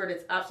wrap skirt.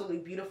 It's absolutely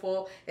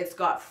beautiful. It's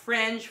got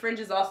fringe. Fringe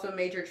is also a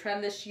major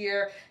trend this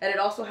year, and it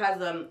also has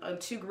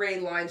 2 gray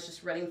lines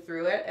just running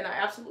through it. And I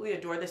absolutely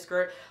adore this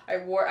skirt.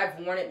 I've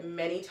worn it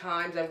many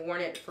times. I've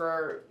worn it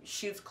for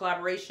shoots,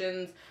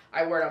 collaborations.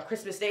 I wore it on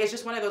Christmas Day. It's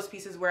just one of those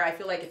pieces where I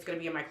feel like it's going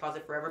to be in my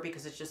closet forever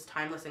because it's just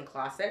timeless and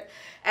classic.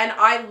 And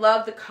I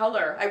love the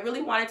color. I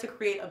really wanted to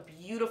create a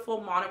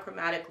beautiful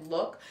monochromatic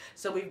look.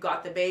 So we've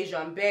got the beige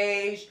on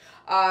beige.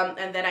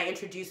 And then I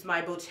introduced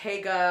my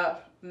Bottega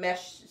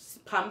mesh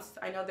pumps.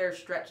 I know they're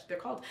stretched. They're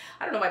called,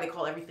 I don't know why they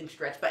call everything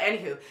stretched, but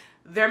anywho,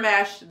 they're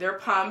mesh, they're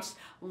pumps.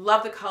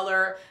 Love the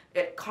color.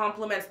 It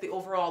complements the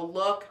overall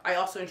look. I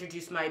also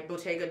introduced my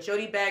Bottega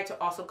Jody bag to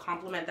also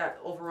complement that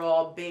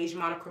overall beige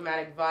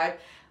monochromatic vibe.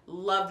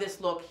 Love this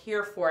look,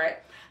 here for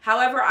it.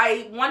 However,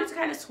 I wanted to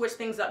kind of switch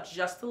things up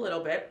just a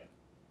little bit.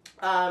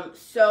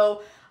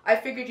 So I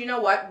figured, you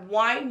know what,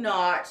 why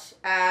not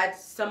add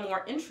some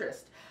more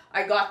interest?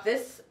 I got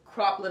this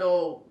crop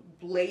little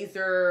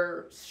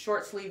blazer,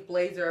 short sleeve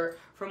blazer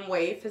from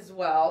Wave as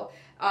well.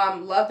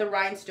 Love the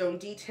rhinestone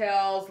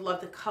details, love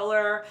the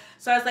color.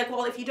 So I was like,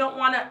 well, if you don't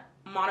want a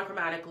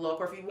monochromatic look,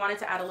 or if you wanted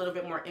to add a little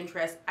bit more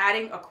interest,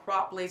 adding a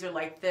crop blazer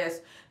like this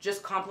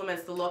just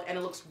complements the look, and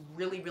it looks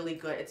really, really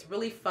good. It's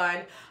really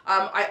fun.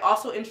 I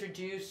also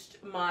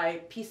introduced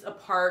my piece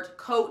apart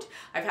coat.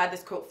 I've had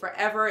this coat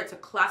forever. It's a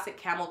classic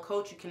camel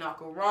coat. You cannot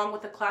go wrong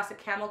with a classic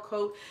camel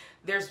coat.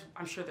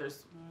 I'm sure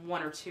there's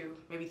 1 or 2,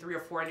 maybe 3 or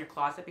 4 in your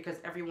closet because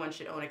everyone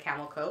should own a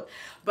camel coat.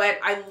 But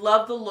I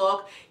love the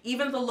look.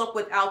 Even the look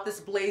without this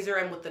blazer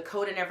and with the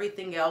coat and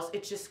everything else,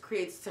 it just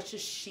creates such a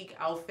chic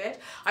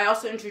outfit. I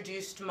also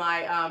introduced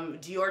my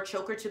Dior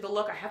choker to the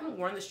look. I haven't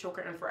worn this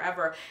choker in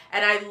forever,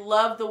 and I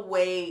love the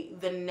way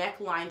the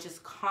neckline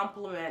just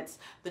complements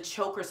the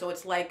choker. So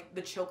it's like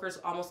the choker's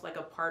almost like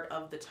a part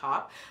of the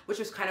top, which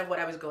is kind of what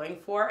I was going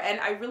for. And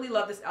I really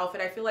love this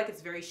outfit. I feel like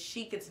it's very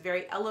chic. It's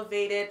very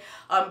elevated.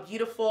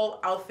 Beautiful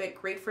outfit,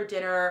 great for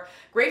dinner,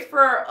 great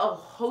for a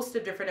host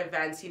of different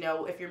events. You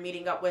know, if you're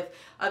meeting up with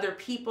other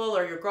people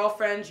or your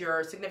girlfriends,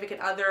 your significant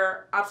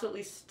other,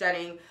 absolutely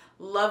stunning.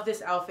 Love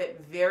this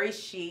outfit, very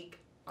chic.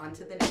 On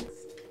to the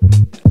next.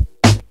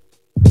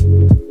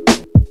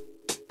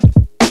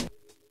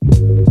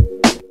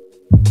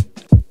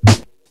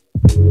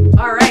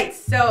 All right,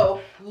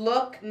 so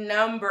look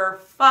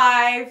number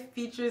 5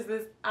 features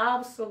this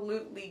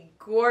absolutely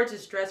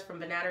gorgeous dress from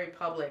Banana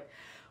Republic.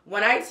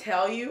 When I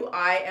tell you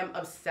I am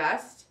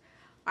obsessed,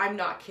 I'm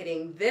not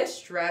kidding. This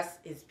dress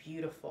is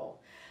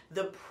beautiful.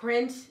 The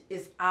print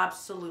is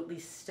absolutely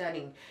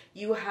stunning.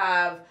 You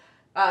have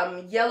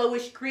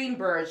yellowish green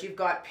birds, you've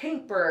got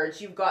pink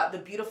birds, you've got the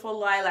beautiful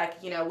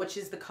lilac, you know, which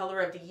is the color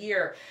of the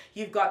year.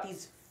 You've got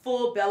these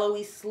full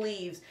bellowy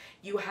sleeves.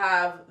 You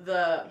have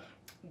the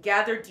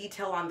gathered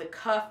detail on the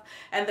cuff,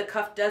 and the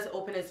cuff does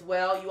open as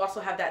well. You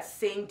also have that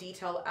same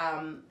detail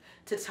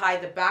to tie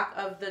the back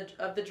of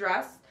the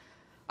dress.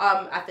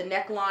 At the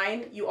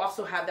neckline, you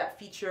also have that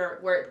feature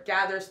where it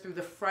gathers through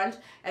the front,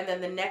 and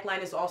then the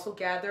neckline is also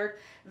gathered.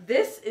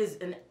 This is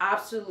an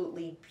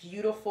absolutely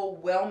beautiful,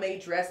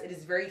 well-made dress. It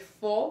is very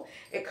full.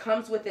 It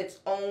comes with its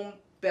own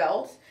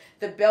belt.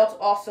 The belt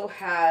also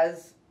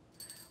has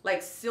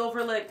like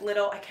silver, like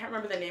little, I can't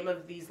remember the name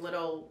of these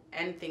little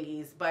end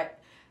thingies, but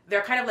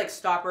they're kind of like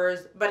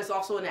stoppers, but it's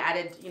also an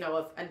added, you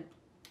know,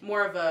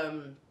 more of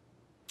an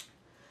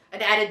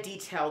added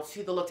detail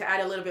to the look, to add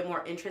a little bit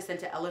more interest and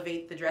to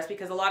elevate the dress,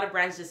 because a lot of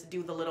brands just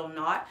do the little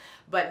knot,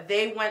 but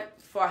they went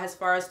as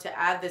far as to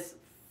add this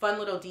fun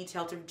little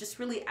detail to just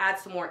really add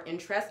some more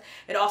interest.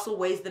 It also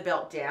weighs the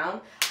belt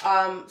down.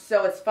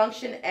 So it's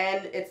function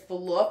and it's the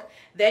look.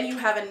 Then you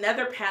have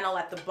another panel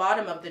at the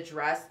bottom of the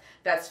dress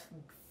that's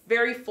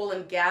very full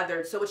and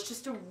gathered. So it's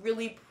just a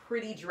really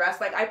pretty dress.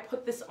 Like, I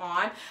put this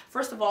on.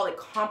 First of all, it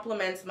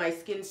complements my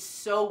skin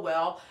so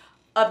well.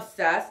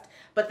 Obsessed.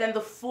 But then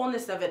the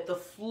fullness of it, the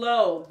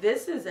flow.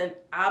 This is an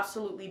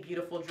absolutely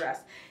beautiful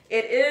dress.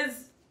 It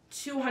is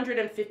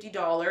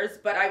 $250,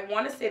 but I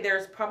want to say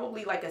there's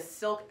probably like a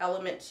silk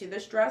element to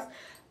this dress.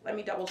 Let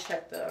me double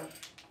check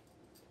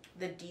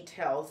the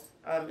details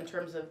in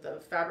terms of the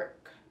fabric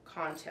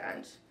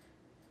content.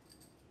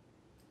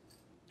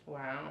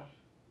 Wow.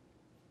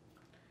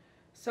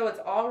 So it's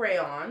all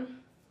rayon,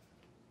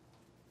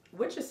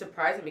 which is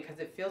surprising because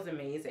it feels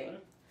amazing.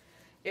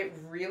 It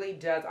really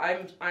does.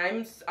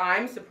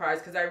 I'm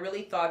surprised because I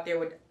really thought there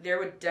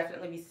would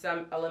definitely be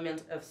some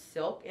element of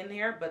silk in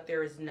there, but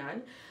there is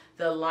none.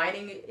 The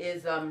lining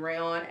is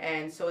rayon,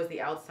 and so is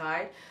the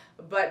outside.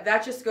 But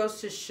that just goes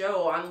to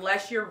show,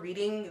 unless you're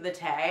reading the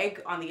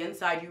tag on the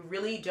inside, you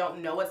really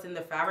don't know what's in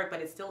the fabric,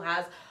 but it still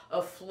has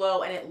a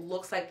flow, and it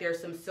looks like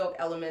there's some silk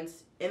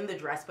elements in the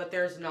dress, but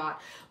there's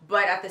not.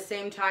 But at the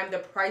same time, the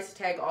price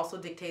tag also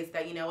dictates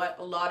that, you know what,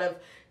 a lot of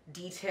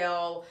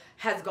detail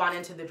has gone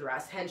into the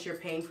dress, hence you're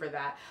paying for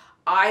that.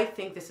 I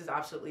think this is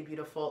absolutely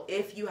beautiful.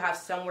 If you have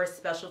somewhere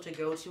special to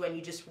go to and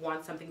you just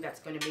want something that's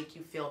going to make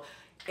you feel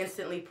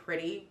instantly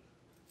pretty,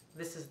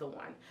 this is the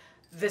one.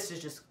 This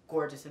is just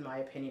gorgeous in my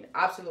opinion.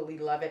 Absolutely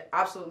love it.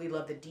 Absolutely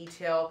love the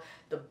detail,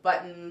 the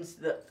buttons,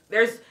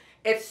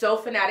 it's so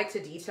fanatic to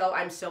detail.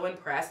 I'm so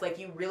impressed. Like,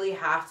 you really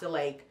have to,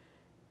 like,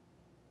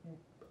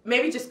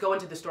 maybe just go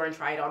into the store and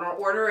try it on, or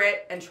order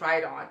it and try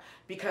it on,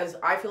 because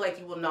I feel like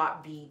you will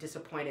not be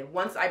disappointed.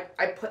 Once I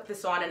put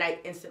this on and I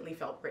instantly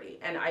felt pretty,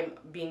 and I'm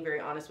being very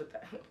honest with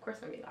that. Of course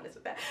I'm being honest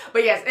with that.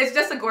 But yes, it's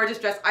just a gorgeous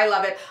dress. I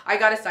love it. I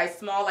got a size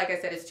small. Like I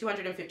said, it's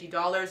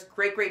 $250.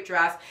 Great, great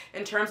dress.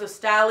 In terms of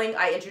styling,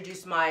 I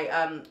introduced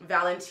my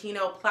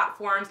Valentino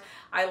platforms.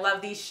 I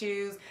love these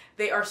shoes.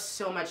 They are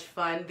so much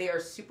fun. They are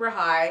super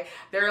high.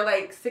 They're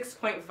like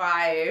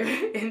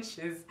 6.5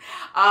 inches.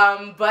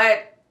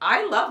 But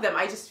I love them.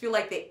 I just feel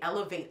like they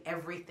elevate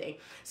everything.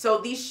 So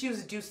these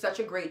shoes do such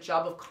a great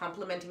job of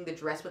complementing the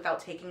dress without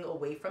taking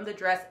away from the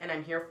dress, and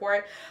I'm here for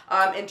it.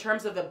 In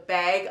terms of the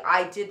bag,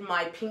 I did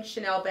my pink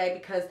Chanel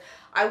bag because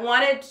I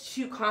wanted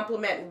to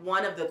complement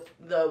one of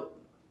the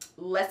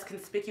less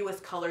conspicuous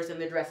colors in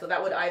the dress. So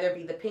that would either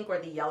be the pink or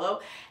the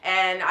yellow,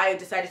 and I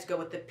decided to go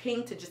with the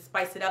pink to just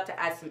spice it up, to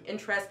add some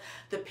interest.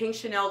 The pink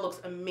Chanel looks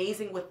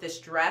amazing with this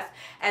dress,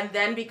 and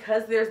then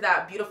because there's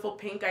that beautiful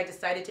pink, I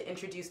decided to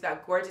introduce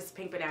that gorgeous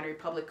pink Banana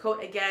Republic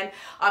coat again.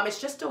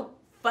 It's just a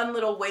fun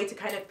little way to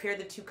kind of pair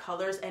the two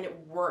colors, and it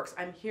works.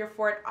 I'm here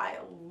for it. I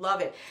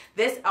love it.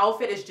 This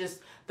outfit is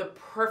just the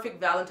perfect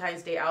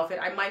Valentine's Day outfit.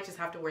 I might just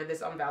have to wear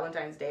this on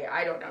Valentine's Day.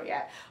 I don't know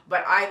yet,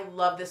 but I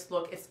love this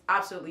look. It's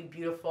absolutely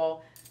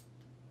beautiful.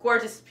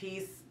 Gorgeous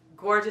piece,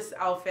 gorgeous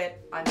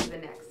outfit. On to the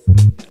next.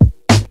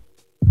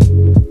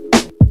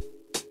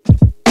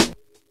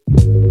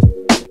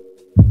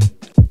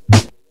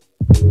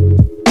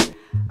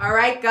 All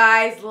right,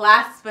 guys,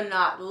 last but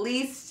not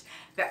least,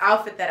 the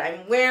outfit that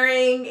I'm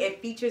wearing.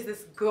 It features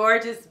this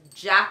gorgeous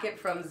jacket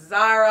from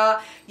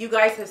Zara. You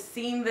guys have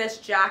seen this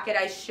jacket.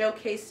 I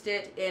showcased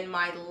it in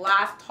my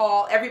last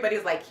haul. Everybody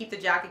was like, keep the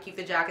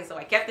jacket, so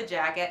I kept the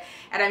jacket,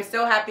 and I'm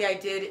so happy I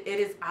did. It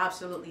is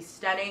absolutely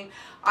stunning.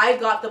 I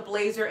got the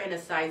blazer in a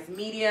size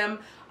medium.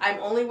 I'm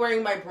only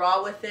wearing my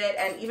bra with it,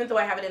 and even though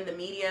I have it in the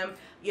medium,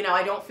 you know,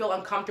 I don't feel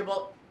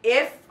uncomfortable.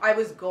 If I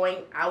was going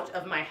out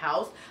of my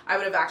house, I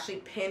would have actually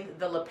pinned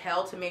the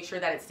lapel to make sure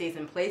that it stays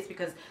in place,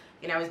 because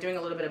you know, I was doing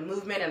a little bit of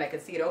movement and I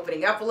could see it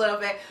opening up a little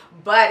bit.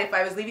 But if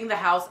I was leaving the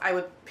house, I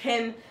would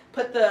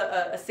put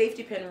a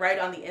safety pin right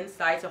on the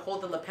inside to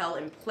hold the lapel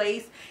in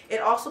place.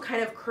 It also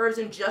kind of curves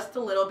in just a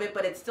little bit,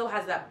 but it still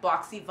has that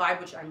boxy vibe,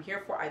 which I'm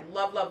here for. I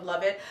love, love,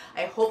 love it.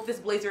 I hope this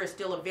blazer is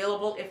still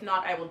available. If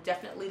not, I will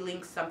definitely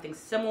link something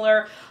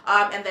similar.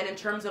 And then in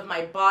terms of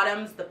my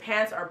bottoms, the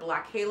pants are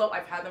black halo.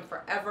 I've had them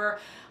forever.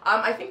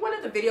 I think one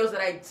of the videos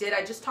that I did,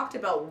 I just talked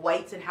about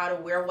whites and how to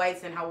wear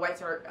whites and how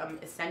whites are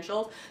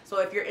essentials. So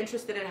if you're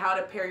interested in how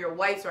to pair your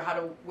whites or how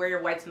to wear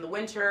your whites in the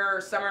winter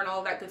or summer and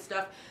all that good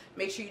stuff,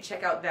 make sure you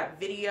check out that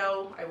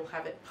video. I will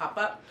have it pop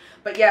up.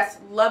 But yes,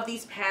 love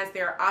these pants.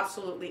 They are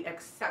absolutely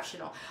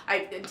exceptional.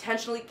 I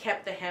intentionally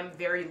kept the hem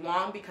very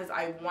long because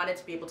I wanted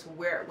to be able to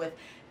wear it with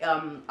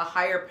a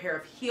higher pair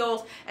of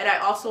heels. And I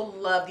also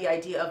love the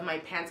idea of my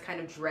pants kind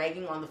of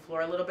dragging on the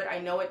floor a little bit. I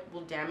know it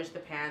will damage the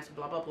pants,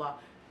 blah, blah, blah,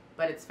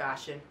 but it's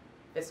fashion.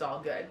 It's all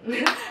good.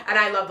 And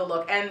I love the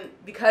look. And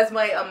because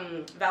my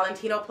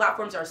Valentino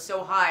platforms are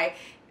so high,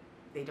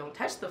 they don't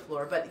touch the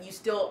floor, but you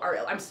still are,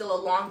 I'm still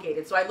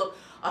elongated. So I look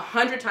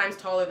 100 times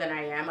taller than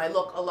I am. I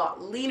look a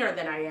lot leaner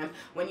than I am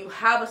when you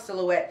have a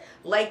silhouette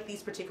like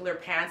these particular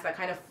pants that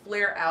kind of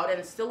flare out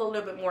and still a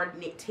little bit more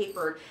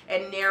tapered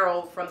and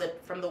narrow from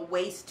the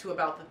waist to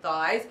about the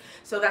thighs.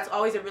 So that's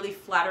always a really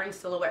flattering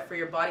silhouette for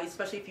your body,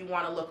 especially if you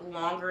want to look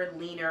longer,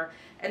 leaner,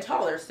 and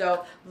taller.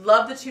 So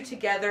love the two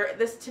together.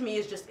 This to me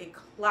is just a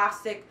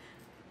classic,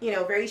 you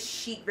know, very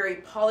chic, very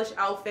polished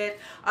outfit.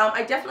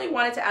 I definitely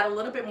wanted to add a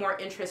little bit more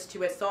interest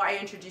to it, so I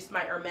introduced my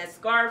Hermes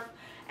scarf,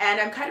 and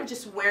I'm kind of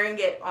just wearing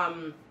it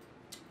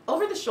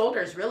over the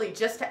shoulders, really,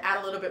 just to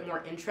add a little bit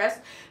more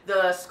interest.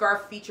 The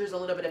scarf features a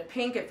little bit of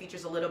pink, it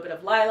features a little bit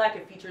of lilac,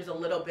 it features a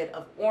little bit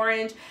of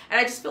orange, and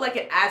I just feel like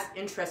it adds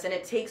interest, and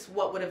it takes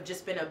what would have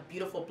just been a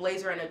beautiful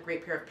blazer and a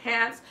great pair of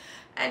pants,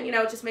 and you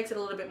know, it just makes it a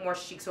little bit more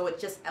chic, so it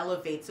just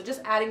elevates. So just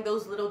adding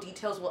those little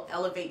details will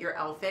elevate your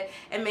outfit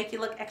and make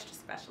you look extra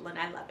special, and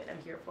I love it.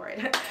 I'm here for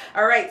it.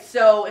 All right,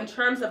 so in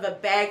terms of a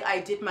bag, I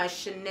did my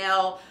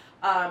Chanel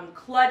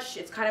clutch.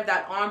 It's kind of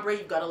that ombre.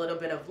 You've got a little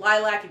bit of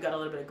lilac, you've got a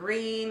little bit of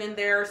green in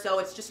there, so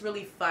it's just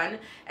really fun,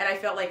 and I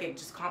felt like it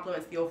just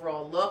complements the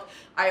overall look.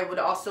 I would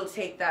also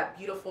take that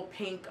beautiful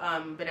pink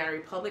Banana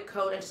Republic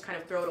coat and just kind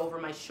of throw it over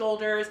my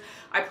shoulders.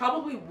 I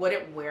probably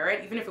wouldn't wear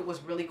it even if it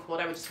was really cold.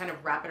 I would just kind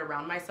of wrap it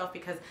around myself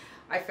because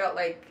I felt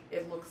like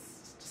it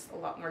looks just a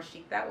lot more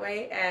chic that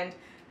way. And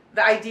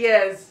the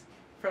idea is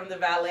from the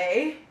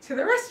valet to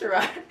the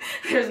restaurant.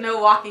 There's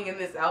no walking in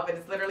this outfit.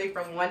 It's literally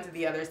from one to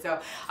the other. So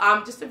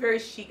just a very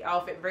chic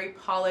outfit, very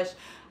polished,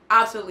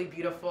 absolutely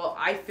beautiful.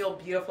 I feel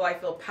beautiful. I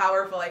feel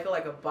powerful. I feel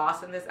like a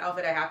boss in this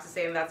outfit, I have to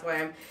say, and that's why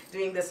I'm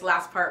doing this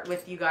last part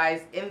with you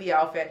guys in the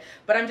outfit.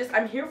 But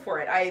I'm here for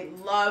it. I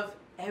love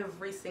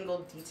every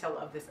single detail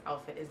of this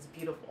outfit. It's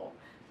beautiful.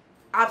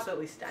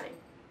 Absolutely stunning.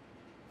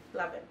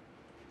 Love it.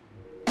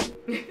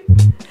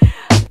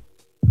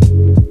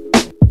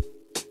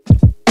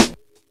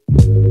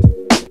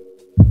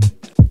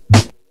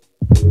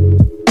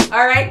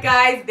 All right,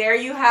 guys, there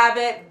you have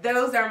it.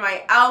 Those are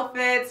my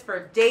outfits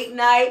for date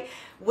night.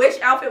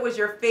 Which outfit was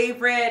your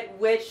favorite?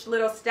 Which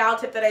little style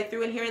tip that I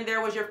threw in here and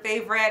there was your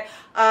favorite?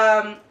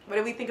 What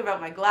do we think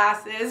about my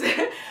glasses?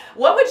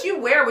 What would you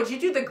wear? Would you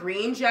do the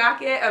green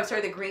jacket? I'm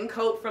sorry, the green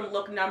coat from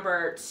look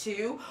number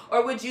 2?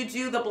 Or would you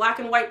do the black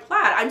and white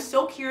plaid? I'm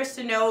so curious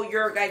to know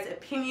your guys'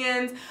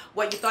 opinions,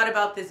 what you thought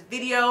about this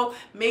video.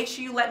 Make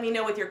sure you let me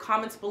know with your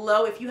comments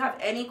below. If you have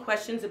any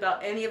questions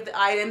about any of the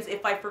items,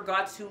 if I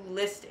forgot to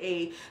list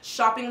a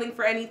shopping link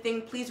for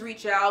anything, please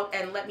reach out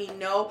and let me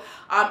know.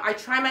 I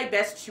try my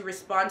best to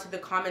respond to the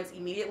comments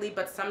immediately,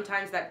 but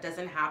sometimes that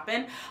doesn't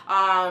happen.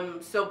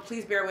 So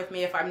please bear with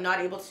me if I'm not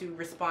able to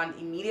respond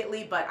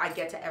immediately, but I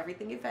get to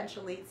everything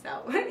eventually.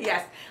 So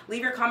yes,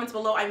 leave your comments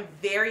below. I'm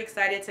very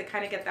excited to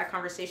kind of get that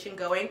conversation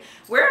going.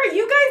 Where are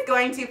you guys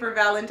going to for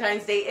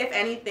Valentine's Day, if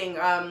anything?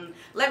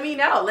 Let me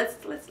know.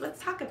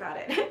 Let's talk about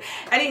it.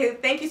 Anywho,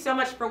 thank you so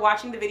much for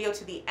watching the video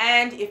to the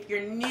end. If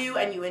you're new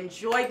and you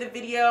enjoyed the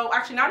video,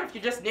 actually not if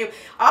you're just new,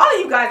 all of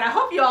you guys, I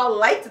hope you all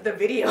liked the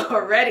video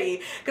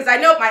already, because I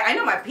know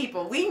my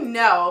people, we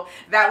know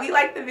that we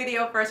like the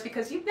video first,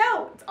 because you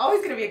know it's always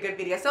going to be a good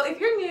video. So if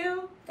you're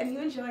new and you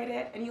enjoyed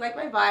it and you like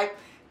my vibe,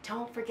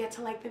 don't forget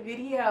to like the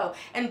video,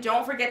 and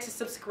don't forget to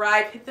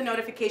subscribe, hit the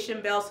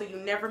notification bell so you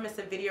never miss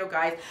a video,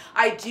 guys.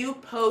 I do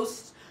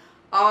post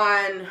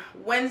on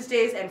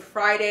Wednesdays and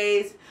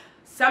Fridays,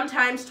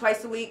 sometimes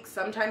twice a week,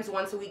 sometimes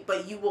once a week,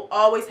 but you will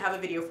always have a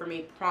video for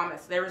me,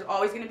 promise. There is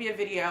always going to be a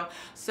video,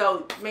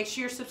 so make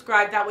sure you're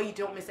subscribed. That way you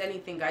don't miss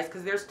anything, guys,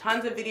 because there's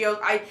tons of videos.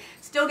 I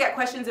still get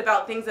questions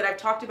about things that I've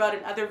talked about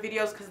in other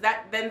videos, because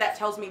then that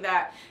tells me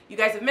that you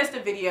guys have missed a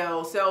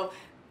video. So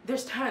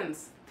there's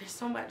tons. There's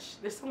so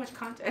much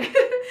content.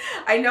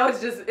 I know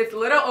it's a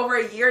little over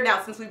a year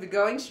now since we've been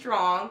going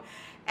strong,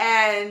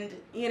 and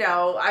you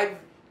know,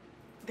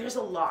 there's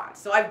a lot.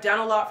 So I've done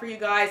a lot for you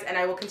guys, and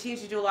I will continue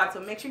to do a lot. So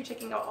make sure you're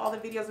checking out all the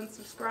videos and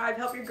subscribe.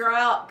 Help your girl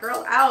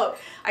out.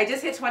 I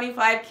just hit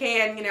 25K,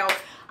 and you know,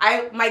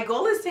 my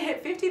goal is to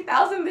hit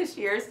 50,000 this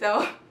year.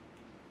 So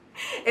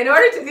in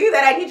order to do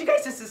that, I need you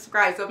guys to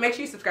subscribe. So make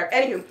sure you subscribe.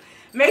 Anywho,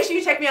 make sure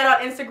you check me out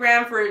on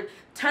Instagram for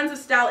tons of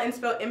style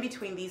inspo in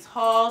between these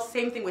hauls.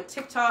 Same thing with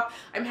TikTok.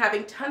 I'm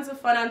having tons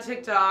of fun on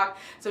TikTok.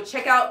 So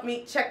check out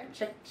me. Check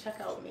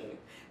out me.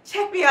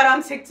 Check me out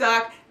on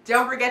TikTok.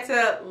 Don't forget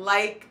to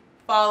like,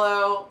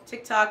 follow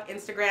TikTok,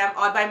 Instagram,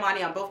 Odd by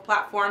Moni on both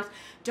platforms.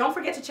 Don't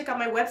forget to check out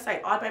my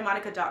website,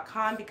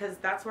 oddbymonica.com, because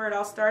that's where it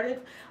all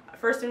started.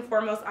 First and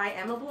foremost, I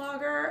am a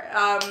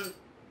blogger.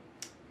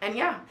 And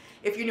yeah,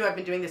 if you're new, I've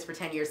been doing this for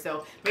 10 years.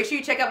 So make sure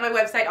you check out my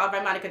website,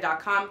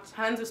 allbymonica.com.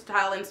 Tons of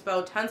style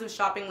inspo, tons of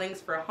shopping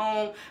links for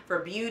home, for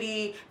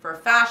beauty, for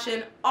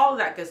fashion, all of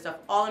that good stuff,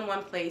 all in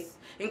one place,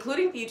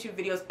 including the YouTube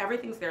videos.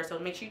 Everything's there, so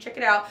make sure you check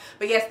it out.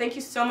 But yes, thank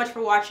you so much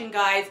for watching,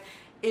 guys.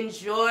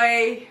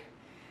 Enjoy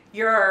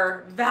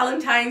your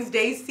Valentine's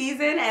Day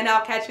season, and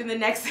I'll catch you in the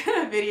next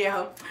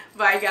video.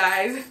 Bye,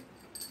 guys.